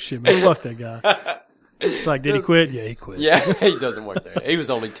doesn't know shit, man. Fuck that guy. It's like, did he quit? Yeah, he quit. Yeah, he doesn't work there. He was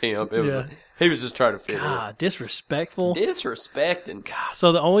only temp. Yeah. He was just trying to fit God, disrespectful. in. Disrespecting.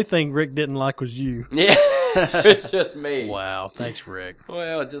 So the only thing Rick didn't like was you. Yeah, it's just me. Wow. Thanks, Rick.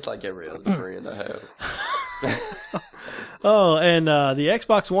 Well, just like every other friend I have. Oh, and the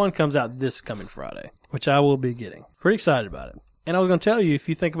Xbox One comes out this coming Friday, which I will be getting. Pretty excited about it. And I was going to tell you, if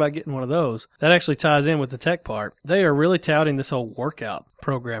you think about getting one of those, that actually ties in with the tech part. They are really touting this whole workout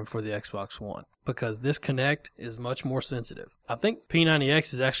program for the Xbox One because this Kinect is much more sensitive. I think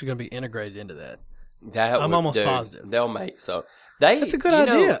P90X is actually going to be integrated into that. I'm almost positive. They'll make so. That's a good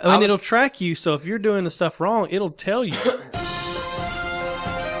idea. I mean, it'll track you, so if you're doing the stuff wrong, it'll tell you.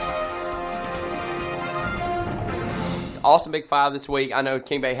 Awesome Big Five this week. I know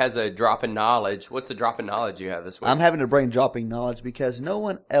King Bay has a drop in knowledge. What's the drop in knowledge you have this week? I'm having to bring dropping knowledge because no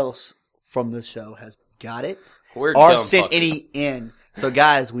one else from the show has got it We're or dumb sent fuckers. any in. So,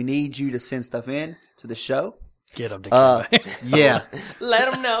 guys, we need you to send stuff in to the show. Get them to King Bay. Yeah,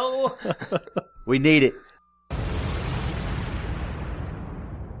 Let them know. we need it.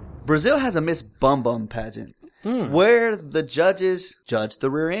 Brazil has a Miss Bum Bum pageant where the judges judge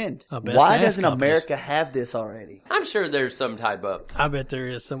the rear end. A best Why ass doesn't competition. America have this already? I'm sure there's some type of I bet there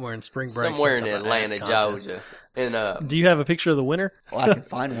is somewhere in spring break. somewhere in some type of Atlanta, ass content. Georgia. And Do you have a picture of the winner? Well, I can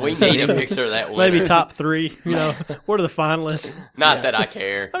find one. we need a picture of that winner. Maybe top 3. You know, what are the finalists? Not that I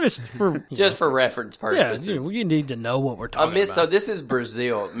care. I'm just for Just for reference yeah. purposes. You need to know what we're talking So about. this is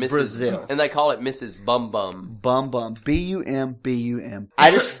Brazil. Brazil. And they call it Mrs. Bum Bum. Bum Bum. B-U-M-B-U-M. I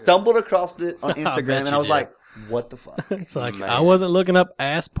just stumbled across it on bet Instagram and you I was did. like, what the fuck? It's like Man. I wasn't looking up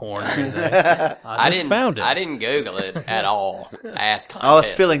ass porn. Or anything. I just didn't found it. I didn't Google it at all. Ass contest. I was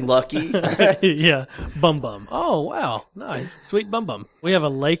feeling lucky. Yeah, bum bum. Oh wow, nice, sweet bum bum. We have a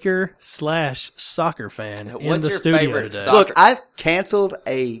Laker/soccer fan in What's the your studio favorite today. soccer- Look, I've canceled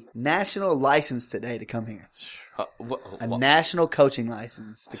a national license today to come here. A Wow, national coaching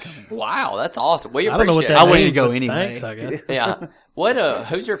license to come here. that's awesome. We I don't know what appreciate that I it. wouldn't means, go but anyway. Thanks, I guess. Yeah.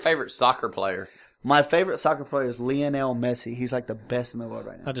 Who's your favorite soccer player? My favorite soccer player is Lionel Messi. He's like the best in the world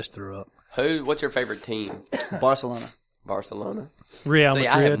right I now. just threw up. What's your favorite team? Barcelona. Barcelona. Real See,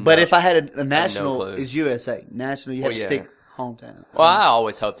 I Madrid. have But No. if I had a clue. national, is USA. National, you have Well, to yeah. stick hometown. Well, I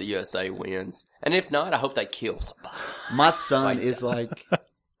always hope the USA wins. And if not, I hope they kill somebody. My son is like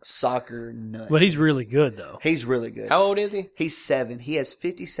soccer nut. But he's really good though. He's really good. How old is he? He's 7. He has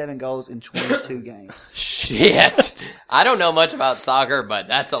 57 goals in 22 games. Shit. I don't know much about soccer, but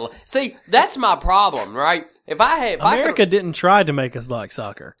see, that's my problem, right? If I America didn't try to make us like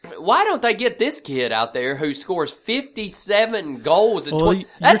soccer. why don't they get this kid out there who scores 57 goals in Well, 20? your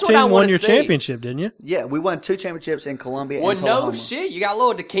That's what I team want won to your see. championship, didn't you? Yeah, we won 2 championships in Colombia Well, and Tullahoma. no shit. You got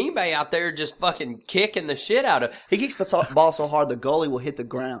little Dikembe out there just fucking kicking the shit out of. He kicks the ball so hard the goalie will hit the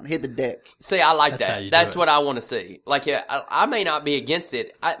ground, hit the deck. See, I like That's how that. you do That's it. what I want to see. Like, yeah, I may not be against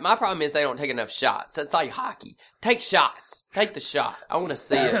it. My problem is they don't take enough shots. It's like hockey. Take shots. Take the shot. I want to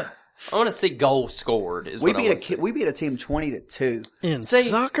see it. I want to see goals scored. We beat a team 20-2. In See,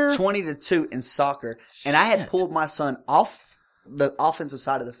 soccer? 20-2 in soccer, and I had pulled my son off the offensive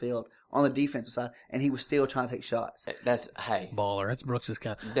side of the field on the defensive side, and he was still trying to take shots. Hey, Baller. That's Brooks's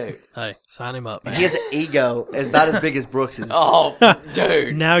kind. dude. Hey, sign him up, man. He has an ego as about as big as Brooks's. Oh,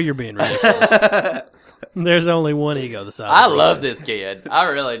 dude. Now you're being ridiculous. There's only one ego the size. I of love this kid. I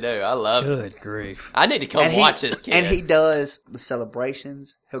really do. I love it. Good grief. I need to come watch this kid. And he does the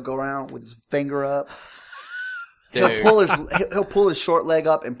celebrations. He'll go around with his finger up. dude. He'll pull his short leg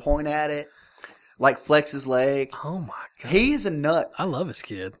up and point at it, like flex his leg. Oh my god. He is a nut. I love his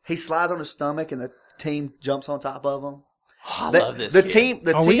kid. He slides on his stomach, and the team jumps on top of him. I love this The kid. team.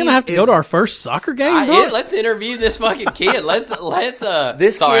 The Are team we gonna have to is, go to our first soccer game? Yeah, Brooks? let's interview this fucking kid. Let's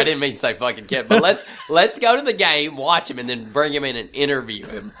This sorry, I kid- didn't mean to say fucking kid, but let's go to the game, watch him, and then bring him in and interview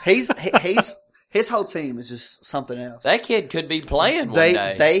him. He's His whole team is just something else. That kid could be playing one They-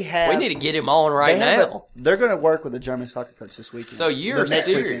 day. they have- We need to get him on right now. They're going to work with a German soccer coach this weekend. So you're The next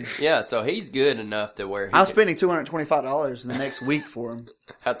serious? weekend. Yeah. So he's good enough to where I'm spending $225 in the next week for him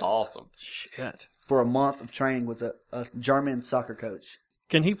That's awesome. Shit. for a month of training with a German soccer coach.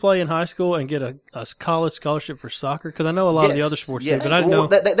 Can he play in high school and get a college scholarship for soccer? Because I know a lot of the other sports do, but I didn't know.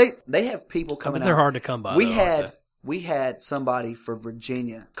 They have people coming But out. they're hard to come by. We though, aren't had we had somebody for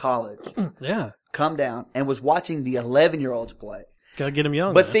Virginia College they? Yeah. come down and was watching the 11-year-olds play. Got to get them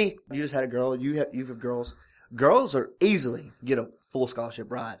young. But man. see, you just had a girl. You have girls. Girls are easily get a full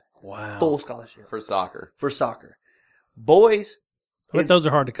scholarship ride. Wow. Full scholarship For soccer. for soccer. Boys, But those are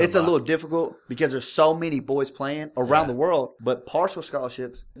hard to come It's a by. little difficult because there's so many boys playing around the world. But partial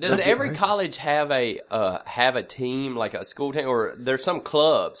scholarships. Does every college have a team, like a school team, or there's some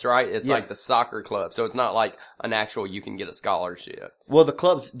clubs, right? It's Yeah. like the soccer club, so it's not like an actual you can get a scholarship. Well, the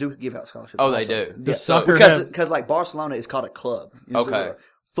clubs do give out scholarships. Oh, they also. do. The Yeah. soccer because like Barcelona is called a club. You know, it's Okay. a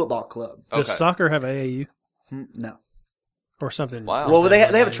football club. Does Okay. soccer have AAU No. or something? Wow. Well, they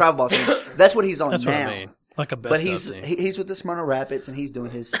have a travel ball team. That's what he's on That's now. what I mean. Like a best But of he's team. he's with the Smyrna Rapids and he's doing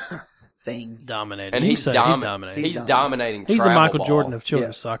his thing. Dominating. And You he's say dominating. He's He's dominating. He's the travel Michael ball. Jordan of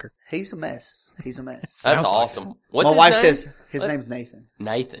children's Yeah. soccer. He's a mess. He's a mess. That's Sounds like awesome. What's My his wife name? says his name's Nathan.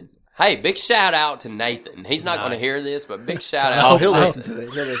 Nathan. Hey, big shout out to Nathan. He's not going to Nice. hear this, but big shout out. Oh, to he'll Nathan. listen to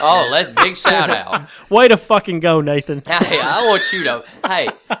it. He'll listen Oh, let's big shout out. Way to fucking go, Nathan. Hey, I want you to. Hey,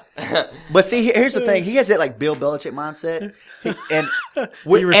 But see, here's the thing. He has that like Bill Belichick mindset,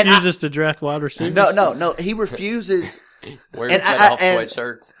 He refuses to draft wide receivers. No. He refuses. wears And cut I- off and-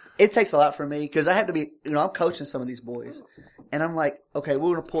 sweatshirts. It takes a lot for me because I have to be. I'm coaching some of these boys, and I'm like, okay,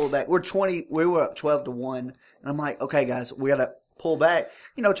 we're gonna pull back. We were up 12-1, and I'm like, okay, guys, we gotta pull back.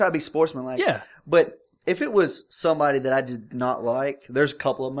 Try to be sportsmanlike. Yeah. But if it was somebody that I did not like, there's a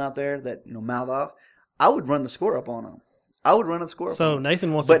couple of them out there that mouth off. I would run the score up on them. I would run the score up. So on them.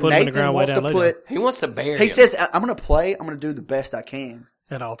 Nathan wants to But put him in the Nathan ground way wants down to low put. He wants to bury He him. says, "I'm going to play. I'm going to do the best I can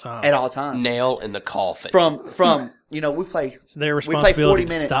at all times. at all times." nail in the coffin. From we play. It's their we play 40 responsibility to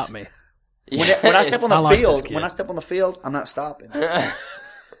minutes. stop me. When I step on the I like this field, kid. when I step on the field, I'm not stopping.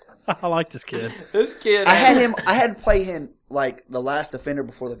 I like this kid. This kid. I had to play him like the last defender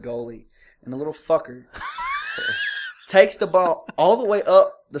before the goalie, and the little fucker takes the ball all the way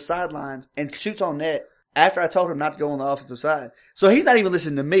up the sidelines and shoots on net after I told him not to go on the offensive side. So he's not even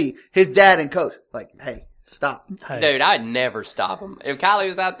listening to me. His dad and coach, like, hey, stop. Hey, Dude, I'd never stop him. If Kylie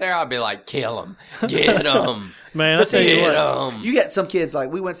was out there, I'd be like, kill him. Get him. man, I But tell see, you Get what. him. You got some kids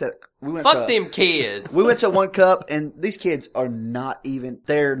like we went to Fuck them kids. We went to one cup, and these kids are not even.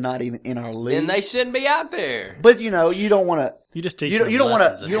 They're not even in our league. And they shouldn't be out there. But you don't want to. You just teach You them don't want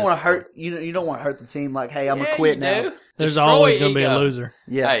lessons to. at You don't this want to point. hurt. You don't want to hurt the team. Like, hey, I'm Yeah, gonna quit you now. do. There's Destroy always going to be a ego. loser.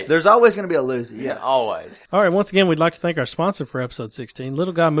 Yeah, Hey. there's always going to be a loser. Yeah. Always. All right, once again, we'd like to thank our sponsor for episode 16,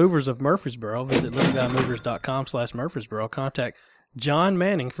 Little Guy Movers of Murfreesboro. Visit littleguymovers.com/Murfreesboro. Contact John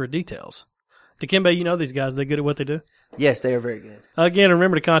Manning for details. Dikembe, you know these guys. They're good at what they do. Yes, they are very good. Again,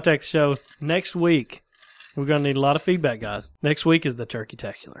 remember to contact the show next week. We're going to need a lot of feedback, guys. Next week is the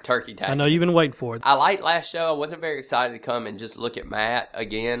Turkey-tacular. Turkey tack. I know you've been waiting for it. I liked last show. I wasn't very excited to come and just look at Matt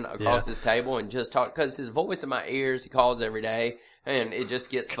again across this table and just talk because his voice in my ears. He calls every day, and it just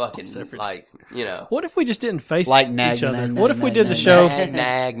gets fucking like What if we just didn't face Like nag, each other? nag, What if we nag, did the nag, show?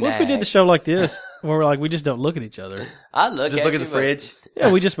 nag. What if we did the show like this, where we're like we just don't look at each other? I look Just at look at you, the but- fridge. Yeah,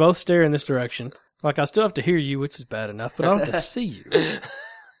 we just both stare in this direction. Like I still have to hear you, which is bad enough, but I don't have to see you.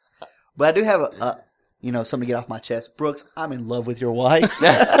 But I do have something to get off my chest. Brooks, I'm in love with your wife.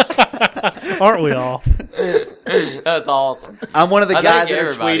 Aren't we all? That's awesome. I'm one of the I guys think that are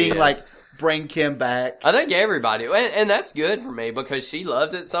everybody tweeting is. like, "Bring Kim back." I think everybody, and that's good for me because she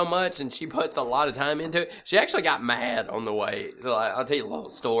loves it so much and she puts a lot of time into it. She actually got mad on the way. Like, I'll tell you a little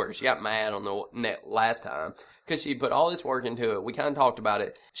story. She got mad on the net last time because she put all this work into it. We kind of talked about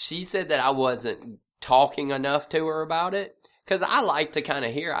it. She said that I wasn't talking enough to her about it because I like to kind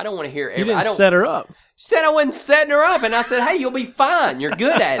of hear. I don't want to hear You every. I didn't don't. set her up. She said I wasn't setting her up, and I said, "Hey, you'll be fine. You're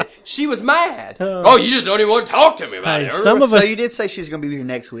good at it." She was mad. Oh, you just don't even want to talk to me about Hey, it. some of So us you did say she's going to be here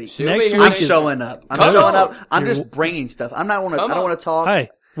next week. She'll next be here week I'm is- showing up. I'm Come showing on. up. I'm just bringing stuff. I'm not want to. I Come don't on. want to talk. Hey,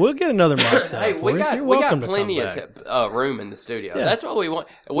 we'll get another mic set Hey, up for we you. got You're we got welcome to plenty come of back. room in the studio. Yeah. That's what we want.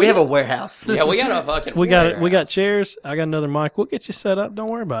 We have a warehouse. Yeah, we got a fucking. We got warehouse. we got chairs. I got another mic. We'll get you set up. Don't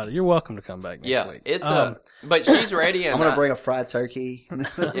worry about it. You're welcome to come back next Yeah, week. it's but she's ready. And I'm going to bring a fried turkey.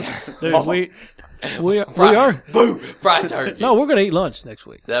 Dude, we are. boom fried turkey. No, we're going to eat lunch next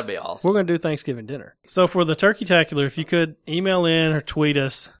week. That'd be awesome. We're going to do Thanksgiving dinner. So for the Turkey-tacular, if you could email in or tweet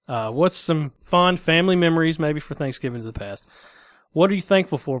us, what's some fond family memories maybe for Thanksgiving of the past? What are you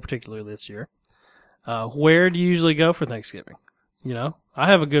thankful for particularly this year? Where do you usually go for Thanksgiving? You know, I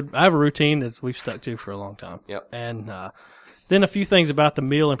have a routine that we've stuck to for a long time. Yep. And then a few things about the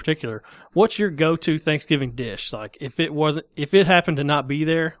meal in particular. What's your go-to Thanksgiving dish? Like, if it happened to not be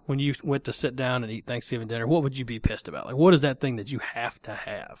there when you went to sit down and eat Thanksgiving dinner, what would you be pissed about? Like, what is that thing that you have to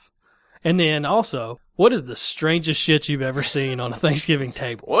have? And then also, what is the strangest shit you've ever seen on a Thanksgiving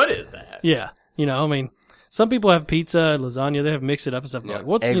table? What is that? Yeah. You know, I mean, some people have pizza, lasagna, they have mix it up and stuff. Yeah. Like,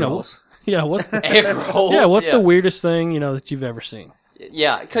 what's, Egg you know, rolls. yeah, what's the, Egg rolls. yeah, what's the weirdest thing, you know, that you've ever seen?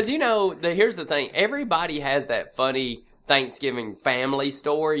 Yeah, because you know, here's the thing. Everybody has that funny Thanksgiving family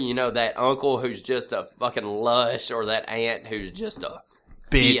story. You know, that uncle who's just a fucking lush, or that aunt who's just a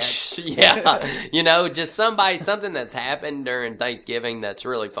Bitch. Yeah, you know, just something that's happened during Thanksgiving that's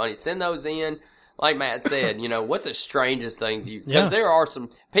really funny. Send those in. Like Matt said, you know, what's the strangest things you? Because Yeah. there are some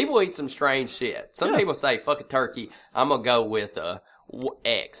people eat some strange shit. Some Yeah. people say, "Fuck a turkey." I'm gonna go with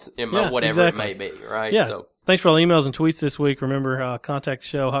X, Yeah, whatever exactly. it may be. Right? Yeah. So. Thanks for all the emails and tweets this week. Remember, contact the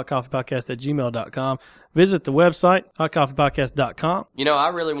show, hotcoffeepodcast@gmail.com. Visit the website, hotcoffeepodcast.com. You know, I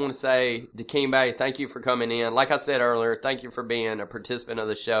really want to say, Dikembe, thank you for coming in. Like I said earlier, thank you for being a participant of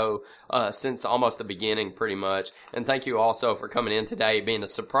the show since almost the beginning, pretty much. And thank you also for coming in today, being a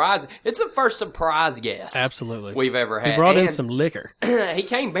surprise. It's the first surprise guest Absolutely. we've ever had. He brought in And some liquor, he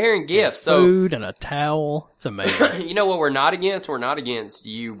came bearing gifts. So, food, and a towel. It's amazing. you know what we're not against? We're not against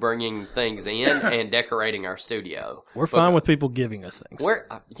you bringing things in and decorating our studio. We're fine with people giving us things.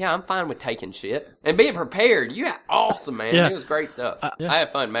 Yeah, I'm fine with taking shit and being prepared. You awesome, man. Yeah. It was great stuff. Yeah. I had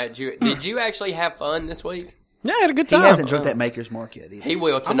fun, Matt. Did you actually have fun this week? Yeah, I had a good He time. hasn't drunk that Maker's Mark yet either. He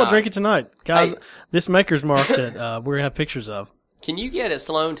will tonight. I'm going to drink it tonight. Guys, Hey. this Maker's Mark that we're going to have pictures of. Can you get it,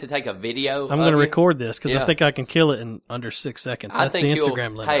 Sloan, to take a video? I'm going to of it? record this because Yeah. I think I can kill it in under 6 seconds. I That's the think you'll-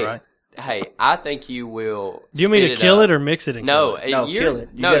 Instagram limit, hey, right? Hey, I think you will. Do you mean spit to kill up. it or mix it and No, kill it? No, you're, kill it.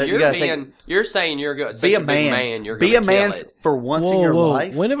 You no, gotta- you you're gotta being. You're saying you're going. Be a big man. man. You're Be gonna a man kill it. for once in your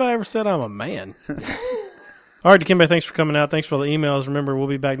life. When have I ever said I'm a man? All right, Dikembe, thanks for coming out. Thanks for all the emails. Remember, we'll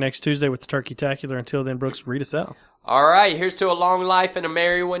be back next Tuesday with the Turkey-tacular. Until then, Brooks, read us out. All right, here's to a long life and a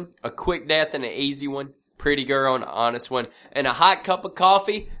merry one, a quick death and an easy one, pretty girl and an honest one, and a hot cup of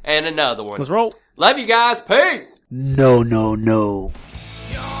coffee and another one. Let's roll. Love you guys. Peace. No, no, no.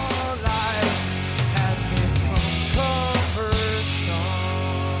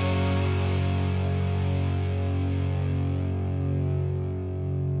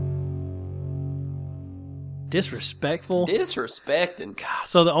 Disrespectful. Disrespecting.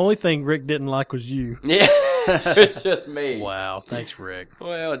 So the only thing Rick didn't like was you. Yeah, it's just me. Wow. Thanks, Rick.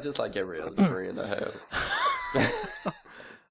 Well, just like every other friend I have.